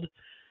sold,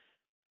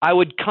 I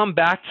would come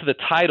back to the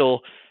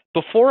title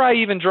before I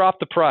even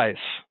drop the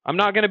price. I'm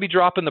not going to be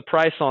dropping the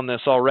price on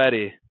this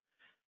already.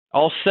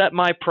 I'll set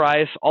my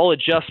price. I'll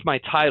adjust my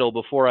title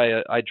before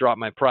I drop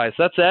my price.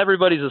 That's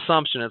everybody's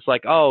assumption. It's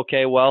like, oh,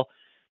 okay, well,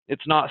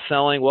 it's not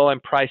selling. Well,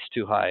 I'm priced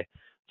too high.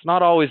 It's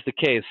not always the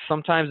case.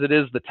 Sometimes it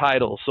is the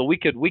title. So we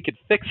could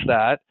fix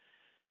that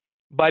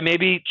by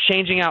maybe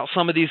changing out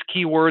some of these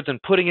keywords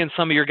and putting in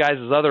some of your guys'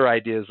 other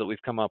ideas that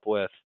we've come up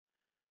with.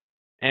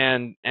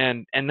 and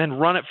then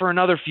run it for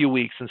another few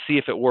weeks and see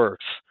if it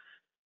works.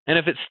 And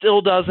if it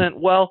still doesn't,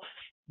 well,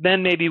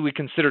 then maybe we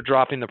consider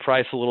dropping the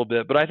price a little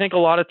bit. But I think a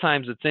lot of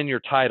times it's in your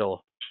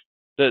title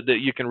that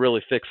you can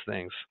really fix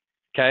things.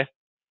 Okay.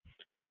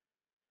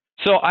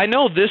 So I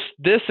know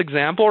this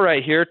example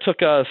right here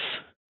took us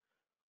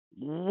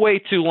way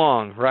too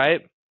long,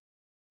 right?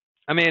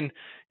 I mean,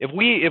 if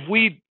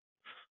we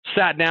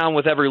sat down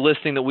with every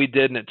listing that we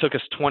did and it took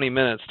us 20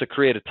 minutes to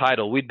create a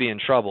title, we'd be in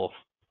trouble.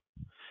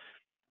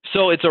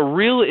 So it's a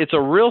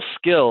real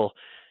skill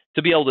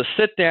to be able to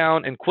sit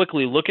down and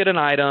quickly look at an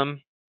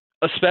item,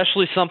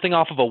 especially something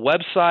off of a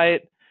website,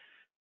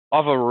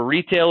 off of a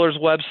retailer's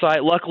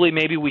website. Luckily,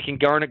 maybe we can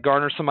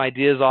garner some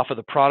ideas off of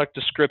the product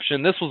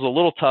description. This was a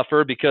little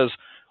tougher because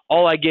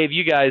all I gave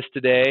you guys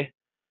today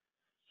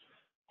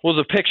was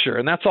a picture,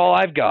 and that's all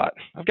I've got.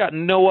 I've got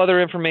no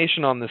other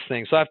information on this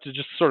thing, so I have to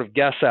just sort of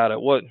guess at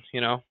it what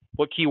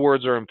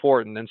keywords are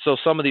important. And so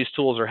some of these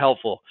tools are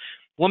helpful.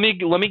 Let me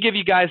give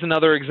you guys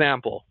another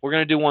example. We're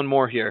going to do one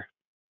more here.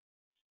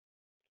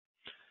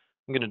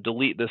 I'm going to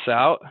delete this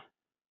out.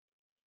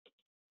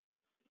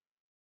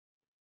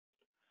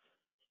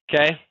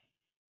 Okay.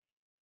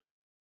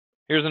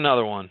 Here's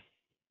another one.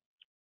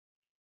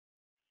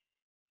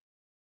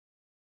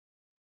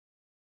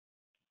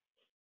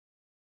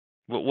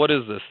 What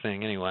is this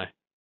thing anyway?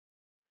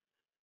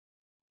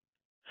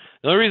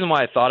 The only reason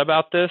why I thought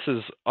about this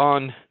is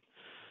on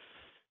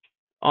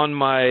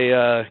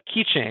my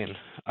keychain.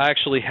 I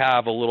actually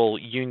have a little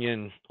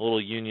Union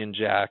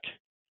Jack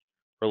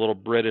or a little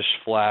British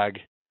flag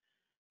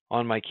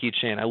on my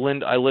keychain.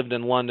 I lived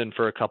in London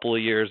for a couple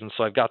of years, and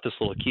so I've got this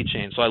little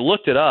keychain. So I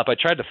looked it up. I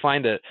tried to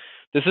find it.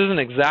 This isn't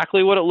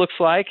exactly what it looks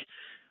like,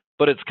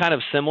 but it's kind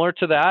of similar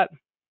to that.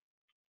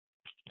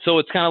 So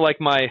it's kind of like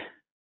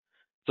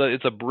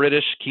it's a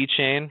British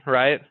keychain,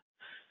 right?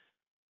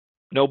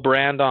 No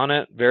brand on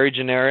it, very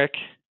generic.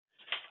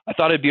 I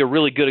thought it'd be a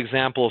really good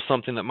example of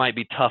something that might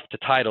be tough to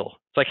title.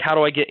 It's like, how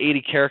do I get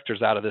 80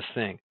 characters out of this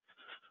thing?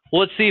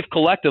 Well, let's see if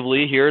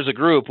collectively here as a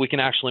group we can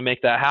actually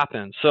make that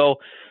happen. So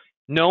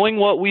knowing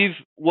what we've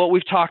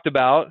talked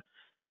about,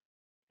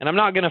 and I'm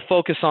not going to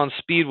focus on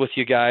speed with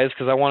you guys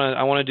because I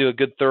want to do a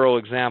good thorough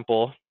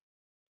example.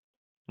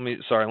 Let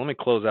me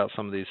close out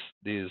some of these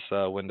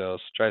windows.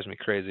 It drives me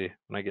crazy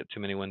when I get too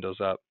many windows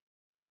up.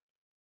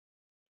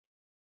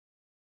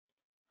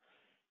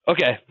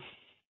 Okay.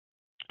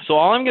 So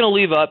all I'm going to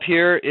leave up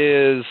here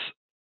is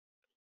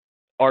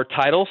our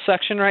title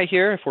section right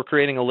here. If we're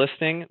creating a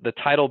listing, the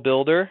title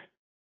builder,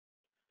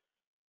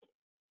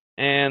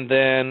 and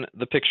then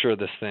the picture of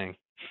this thing.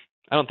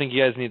 I don't think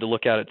you guys need to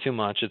look at it too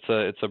much.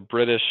 It's a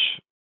British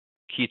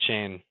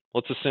keychain.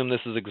 Let's assume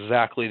this is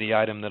exactly the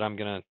item that I'm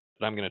gonna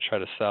try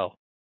to sell.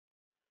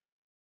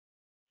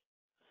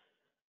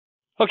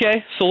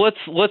 Okay, so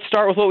let's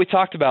start with what we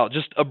talked about.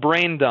 Just a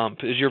brain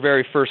dump is your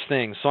very first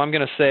thing. So I'm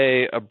gonna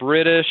say a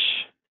British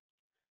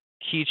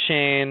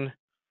keychain.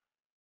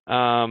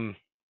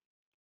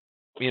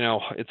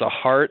 It's a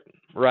heart,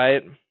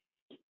 right?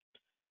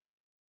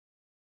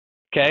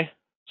 Okay,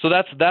 so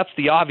that's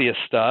the obvious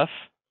stuff.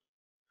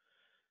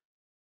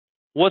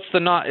 What's the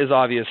not as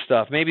obvious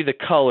stuff? Maybe the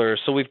color.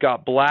 So we've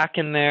got black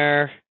in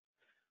there.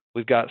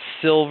 We've got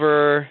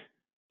silver.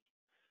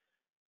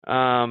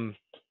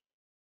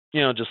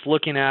 Just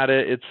looking at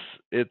it,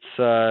 it's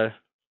I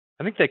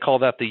think they call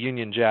that the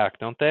Union Jack,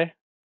 don't they?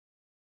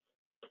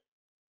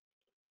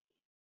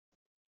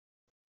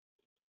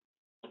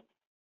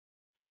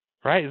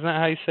 Right? Isn't that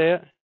how you say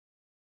it?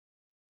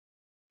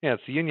 Yeah,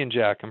 it's the Union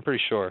Jack, I'm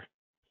pretty sure.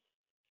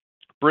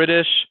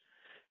 British.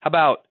 How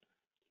about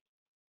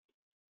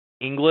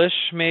English,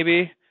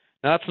 maybe?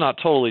 Now, that's not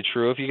totally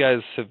true. If you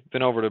guys have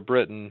been over to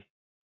Britain,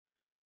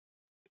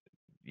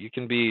 you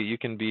can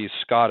be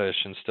Scottish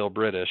and still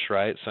British,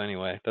 right? So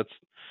anyway, that's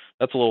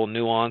a little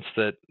nuance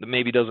that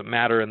maybe doesn't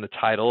matter in the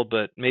title,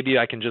 but maybe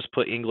I can just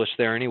put English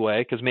there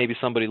anyway, because maybe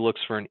somebody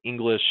looks for an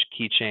English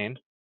keychain.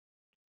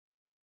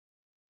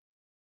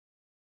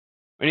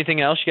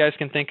 Anything else you guys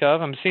can think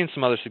of? I'm seeing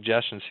some other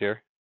suggestions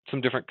here. Some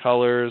different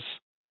colors.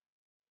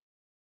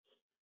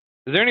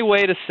 Is there any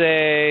way to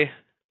say,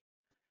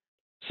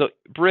 so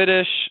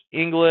British,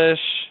 English,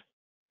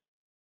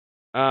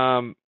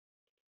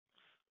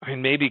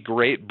 maybe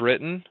Great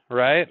Britain,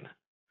 right?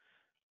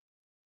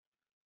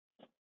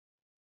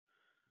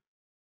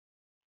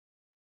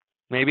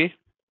 Maybe.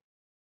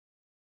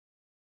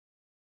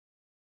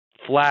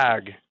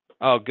 Flag.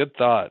 Oh, good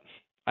thought.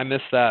 I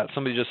missed that.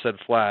 Somebody just said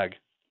flag.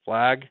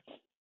 Flag.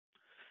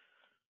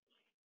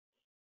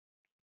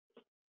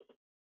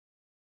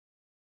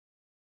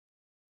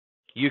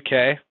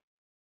 UK.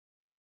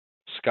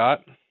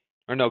 Scott.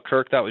 Or no,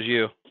 Kirk, that was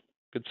you.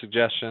 Good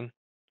suggestion.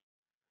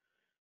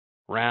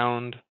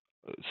 Round,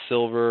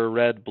 silver,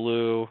 red,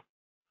 blue.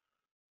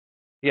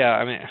 Yeah,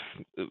 I mean,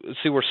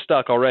 see, we're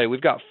stuck already.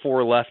 We've got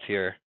 4 left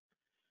here.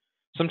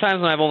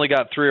 Sometimes when I've only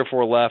got 3 or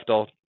 4 left,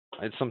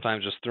 I'd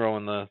sometimes just throw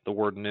in the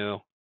word new.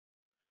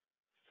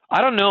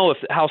 I don't know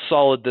how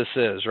solid this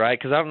is, right?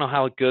 Because I don't know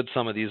how good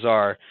some of these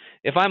are.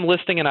 If I'm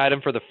listing an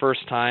item for the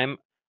first time,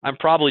 I'm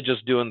probably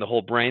just doing the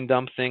whole brain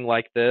dump thing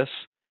like this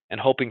and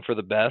hoping for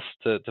the best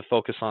to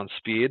focus on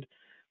speed.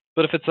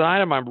 But if it's an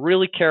item I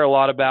really care a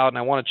lot about and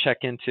I want to check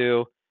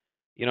into,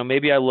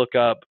 maybe I look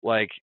up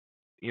like,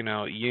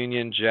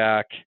 Union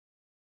Jack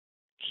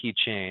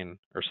keychain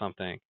or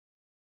something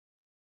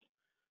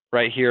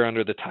right here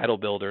under the title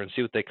builder and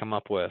see what they come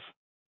up with.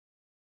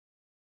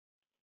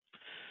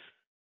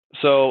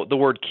 So the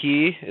word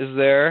key is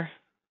there.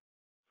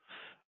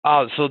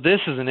 Oh, so this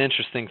is an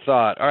interesting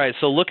thought. All right,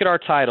 so look at our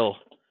title.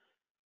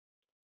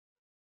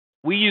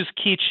 We use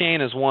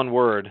keychain as one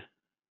word.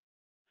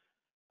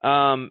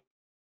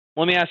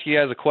 Let me ask you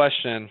guys a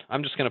question.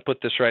 I'm just going to put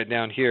this right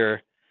down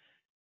here.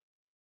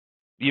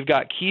 You've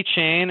got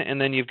keychain and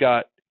then you've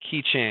got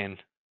keychain.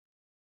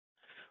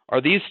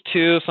 Are these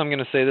two? So I'm going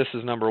to say this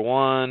is number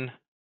 1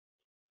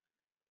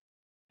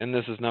 and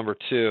this is number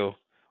 2.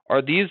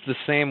 Are these the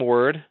same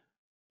word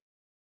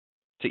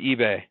to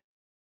eBay?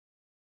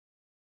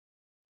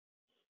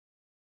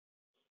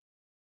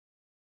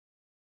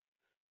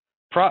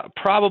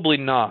 Probably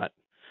not.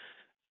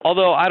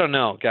 Although I don't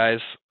know, guys.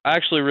 I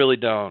actually really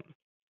don't.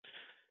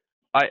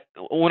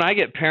 When I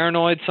get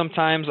paranoid,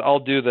 sometimes I'll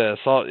do this.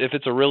 If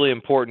it's a really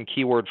important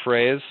keyword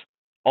phrase,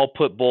 I'll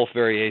put both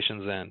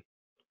variations in.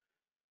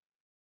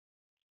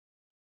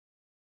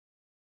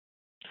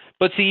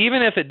 But see,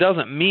 even if it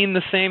doesn't mean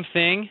the same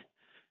thing,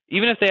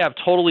 even if they have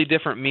totally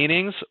different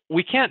meanings,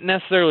 we can't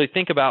necessarily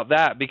think about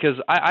that because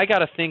I got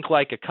to think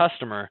like a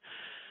customer.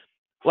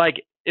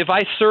 Like if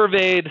I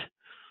surveyed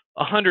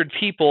 100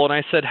 people and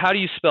I said, how do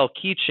you spell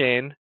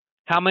keychain?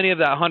 How many of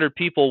that 100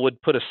 people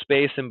would put a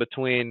space in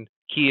between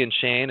key and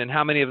chain, and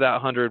how many of that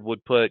 100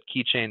 would put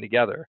keychain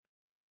together?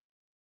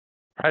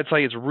 Right?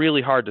 It's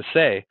really hard to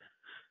say.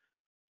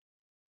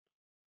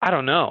 I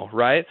don't know,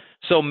 right?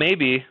 So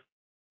maybe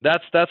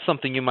that's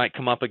something you might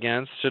come up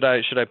against. Should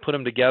I put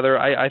them together?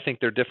 I think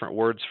they're different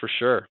words for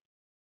sure.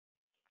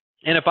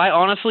 And if I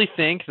honestly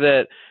think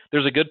that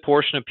there's a good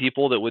portion of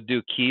people that would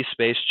do key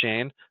space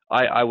chain,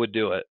 I would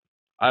do it.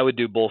 I would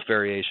do both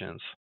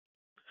variations.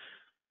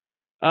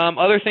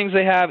 Other things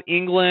they have,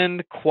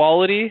 England,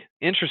 quality,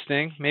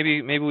 interesting.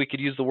 Maybe we could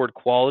use the word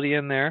quality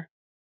in there.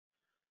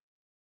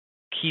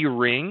 Key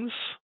rings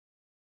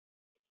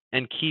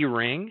and key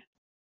ring.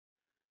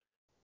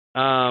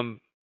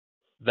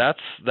 That's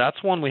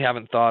one we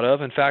haven't thought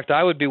of. In fact,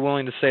 I would be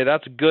willing to say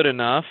that's good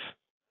enough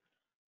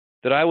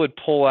that I would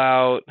pull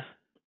out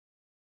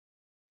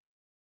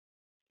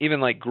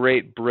even like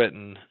Great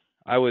Britain.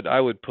 I would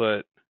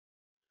put,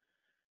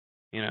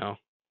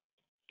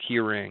 key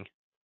ring.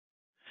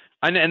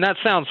 And that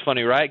sounds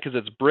funny, right? Because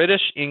it's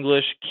British,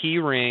 English, key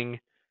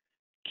ring,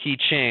 key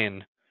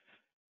chain.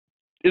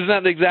 Isn't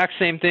that the exact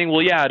same thing?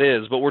 Well, yeah, it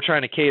is, but we're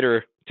trying to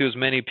cater to as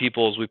many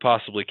people as we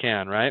possibly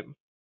can, right?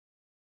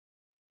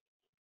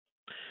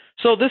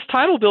 So this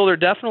title builder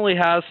definitely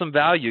has some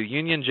value.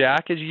 Union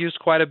Jack is used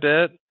quite a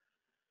bit.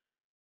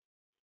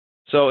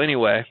 So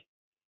anyway,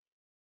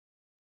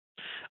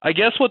 I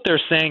guess what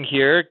they're saying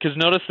here, because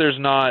notice there's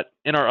not,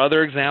 in our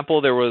other example,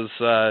 there was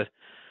a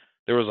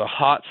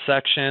hot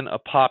section, a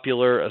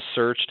popular, a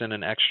searched, and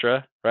an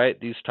extra, right?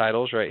 These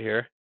titles right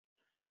here.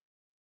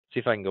 See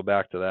if I can go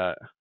back to that.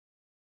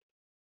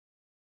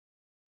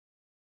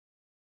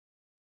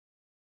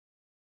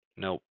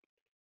 Nope.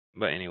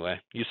 But anyway,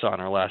 you saw in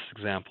our last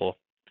example.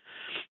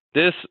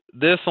 This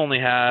only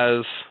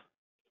has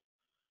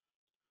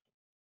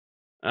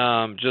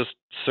just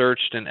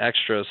searched and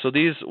extra. So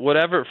these,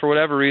 for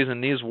whatever reason,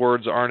 these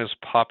words aren't as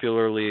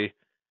popularly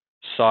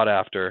sought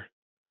after.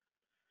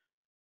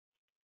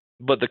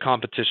 But the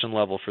competition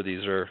level for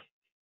these are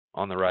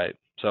on the right.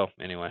 So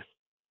anyway,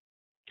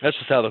 that's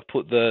just how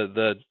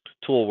the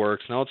tool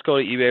works. Now let's go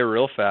to eBay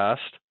real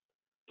fast.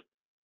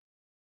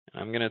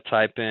 I'm going to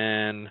type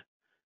in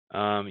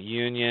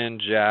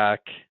Union Jack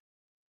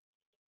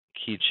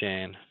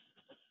keychain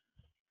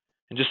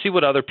and just see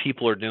what other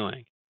people are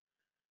doing.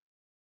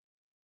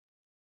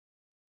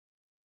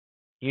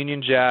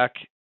 Union Jack,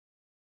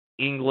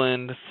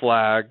 England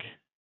flag,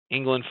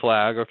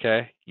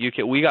 okay.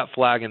 UK, we got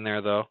flag in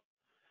there though.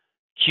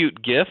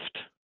 Cute gift.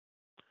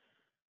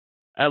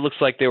 That looks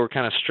like they were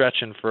kind of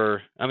stretching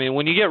for, I mean,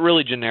 when you get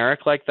really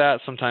generic like that,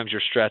 sometimes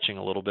you're stretching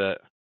a little bit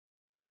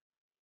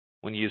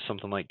when you use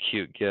something like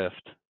cute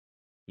gift.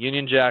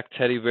 Union Jack,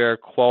 teddy bear,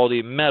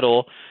 quality,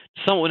 metal.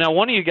 Now,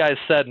 one of you guys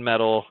said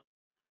metal.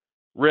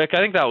 Rick, I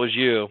think that was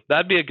you.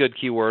 That'd be a good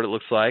keyword, it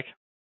looks like.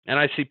 And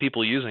I see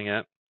people using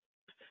it.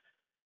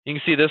 You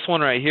can see this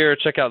one right here.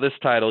 Check out this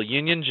title,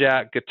 Union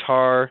Jack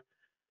guitar,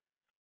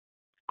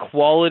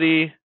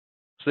 quality.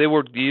 So they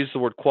would use the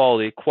word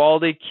quality.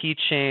 Quality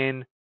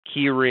keychain,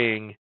 key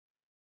ring.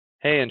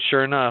 Hey, and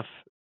sure enough,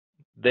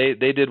 they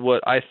did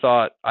what I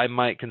thought I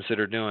might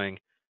consider doing.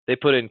 They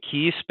put in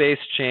key space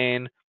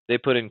chain, they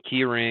put in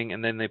key ring,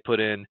 and then they put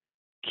in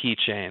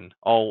keychain,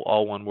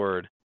 all one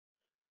word.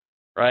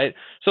 Right?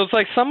 So it's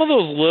like some of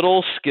those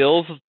little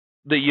skills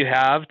that you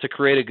have to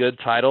create a good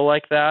title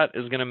like that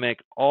is going to make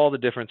all the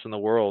difference in the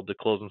world to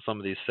closing some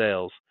of these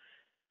sales.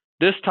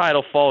 This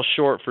title falls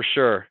short for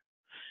sure.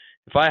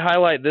 If I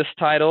highlight this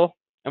title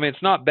I mean,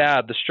 it's not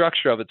bad. The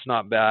structure of it's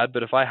not bad,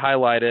 but if I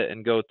highlight it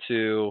and go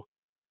to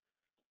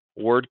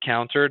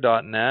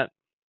wordcounter.net,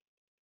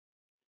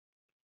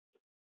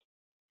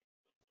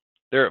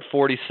 they're at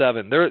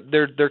 47.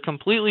 They're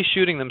completely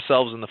shooting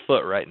themselves in the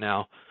foot right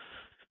now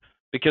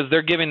because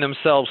they're giving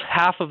themselves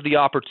half of the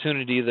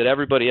opportunity that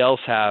everybody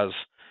else has.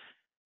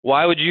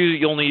 Why would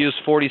you only use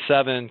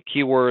 47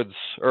 keywords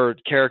or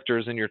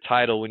characters in your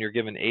title when you're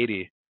given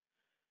 80?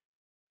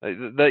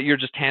 That you're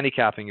just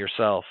handicapping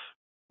yourself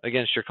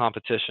against your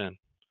competition.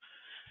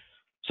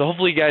 So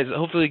hopefully you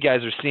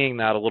guys are seeing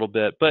that a little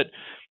bit. But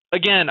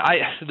again,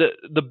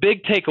 the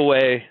big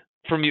takeaway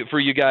for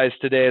you guys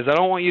today is I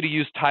don't want you to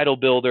use Title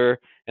Builder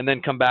and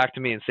then come back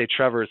to me and say,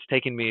 Trevor, it's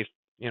taking me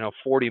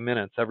 40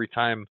 minutes every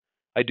time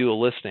I do a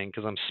listing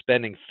because I'm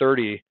spending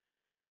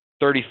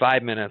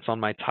 35 minutes on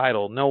my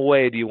title. No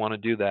way do you want to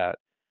do that.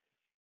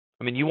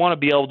 I mean, you want to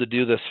be able to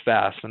do this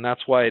fast, and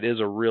that's why it is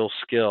a real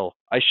skill.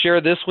 I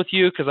share this with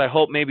you because I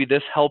hope maybe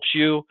this helps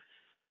you,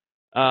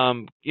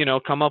 come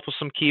up with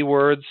some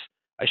keywords.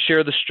 I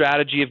share the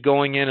strategy of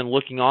going in and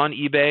looking on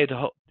eBay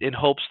in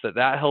hopes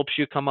that helps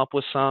you come up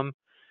with some.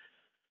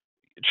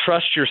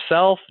 Trust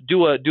yourself.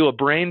 Do a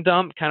brain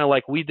dump, kind of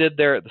like we did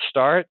there at the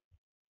start,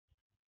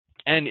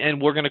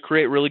 and we're going to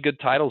create really good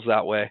titles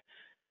that way.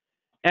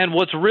 And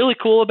what's really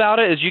cool about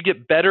it is you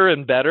get better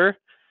and better.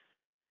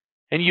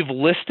 And you've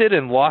listed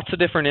in lots of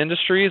different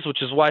industries,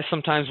 which is why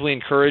sometimes we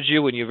encourage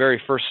you when you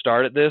very first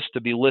start at this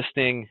to be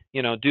listing,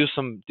 do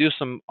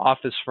some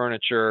office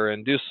furniture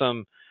and do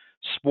some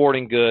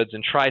sporting goods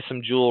and try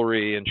some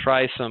jewelry and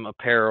try some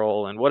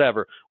apparel and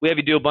whatever. We have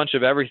you do a bunch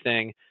of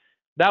everything.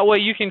 That way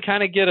you can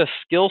kind of get a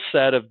skill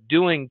set of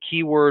doing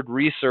keyword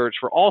research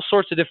for all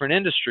sorts of different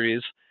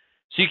industries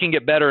so you can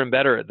get better and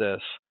better at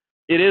this.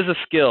 It is a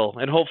skill,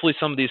 and hopefully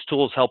some of these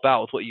tools help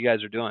out with what you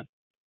guys are doing.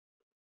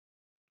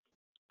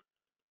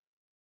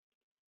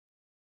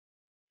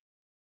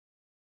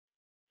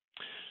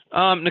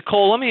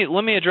 Nicole,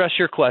 let me address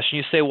your question.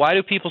 You say, why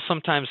do people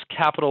sometimes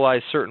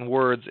capitalize certain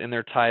words in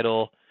their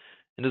title,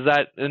 and does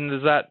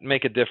that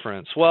make a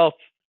difference? Well,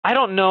 I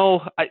don't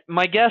know.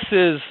 My guess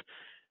is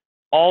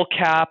all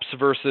caps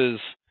versus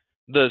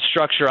the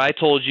structure I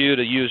told you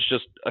to use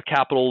just a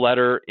capital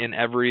letter in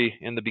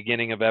the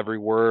beginning of every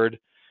word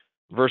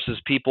versus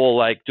people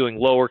like doing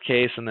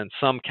lowercase and then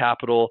some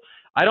capital.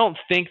 I don't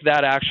think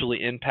that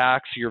actually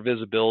impacts your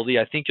visibility.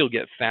 I think you'll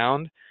get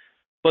found.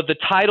 But the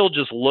title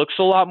just looks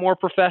a lot more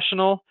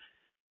professional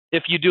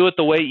if you do it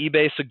the way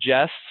eBay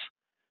suggests.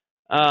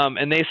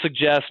 And they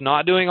suggest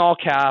not doing all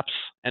caps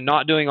and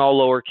not doing all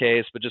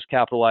lowercase, but just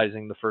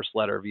capitalizing the first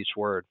letter of each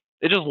word.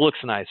 It just looks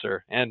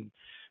nicer. And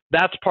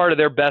that's part of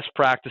their best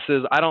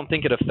practices. I don't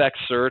think it affects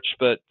search,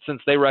 but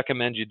since they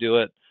recommend you do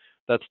it,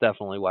 that's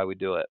definitely why we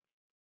do it.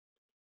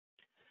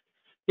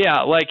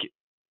 Yeah, like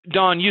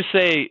Don, you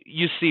say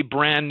you see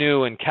brand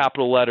new in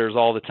capital letters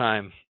all the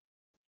time.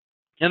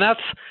 And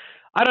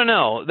I don't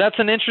know. That's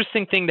an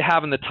interesting thing to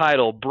have in the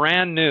title,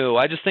 brand new.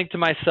 I just think to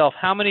myself,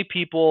 how many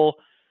people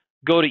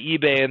go to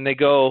eBay and they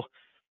go,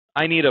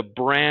 I need a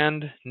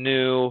brand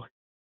new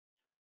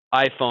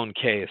iPhone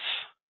case?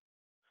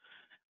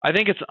 I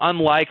think it's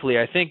unlikely.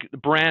 I think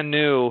brand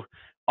new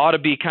ought to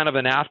be kind of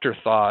an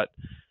afterthought.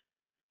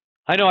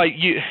 I know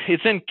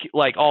it's in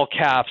like all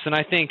caps, and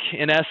I think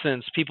in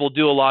essence people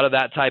do a lot of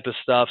that type of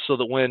stuff so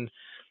that when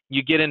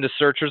you get into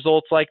search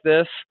results like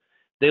this,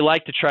 they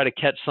like to try to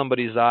catch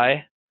somebody's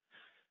eye.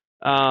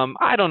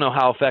 I don't know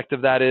how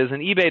effective that is,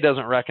 and eBay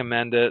doesn't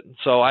recommend it,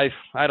 so I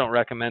don't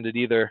recommend it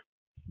either.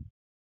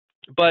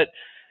 But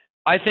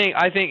I think,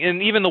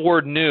 and even the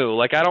word new,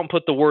 like I don't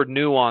put the word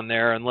new on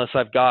there unless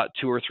I've got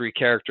 2 or 3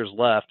 characters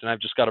left, and I've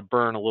just got to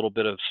burn a little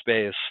bit of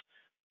space.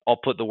 I'll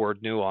put the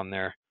word new on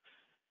there.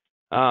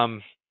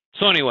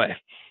 So anyway,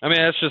 I mean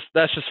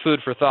that's just food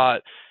for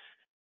thought.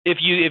 If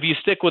you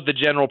stick with the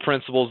general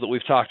principles that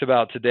we've talked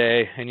about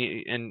today, and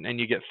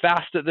you get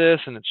fast at this,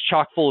 and it's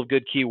chock full of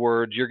good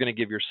keywords, you're going to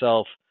give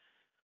yourself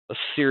a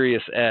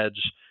serious edge.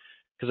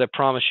 Because I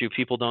promise you,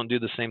 people don't do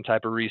the same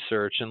type of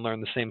research and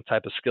learn the same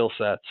type of skill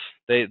sets.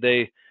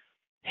 They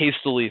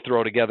hastily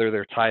throw together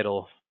their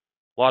title.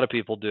 A lot of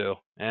people do,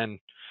 and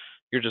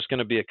you're just going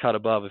to be a cut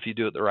above if you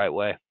do it the right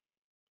way.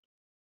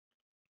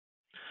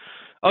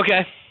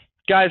 Okay,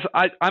 guys,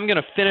 I'm going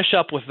to finish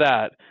up with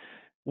that.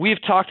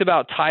 We've talked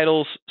about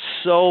titles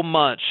so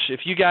much. If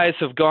you guys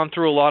have gone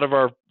through a lot of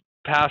our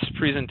past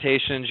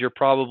presentations, you're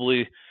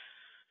probably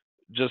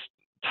just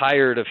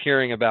tired of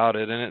hearing about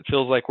it, and it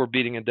feels like we're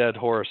beating a dead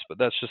horse, but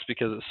that's just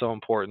because it's so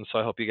important, so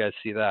I hope you guys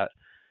see that.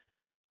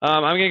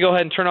 I'm going to go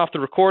ahead and turn off the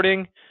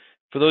recording.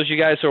 For those of you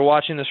guys who are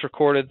watching this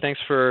recorded, thanks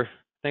for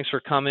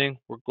coming.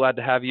 We're glad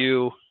to have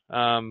you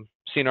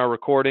seen our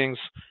recordings.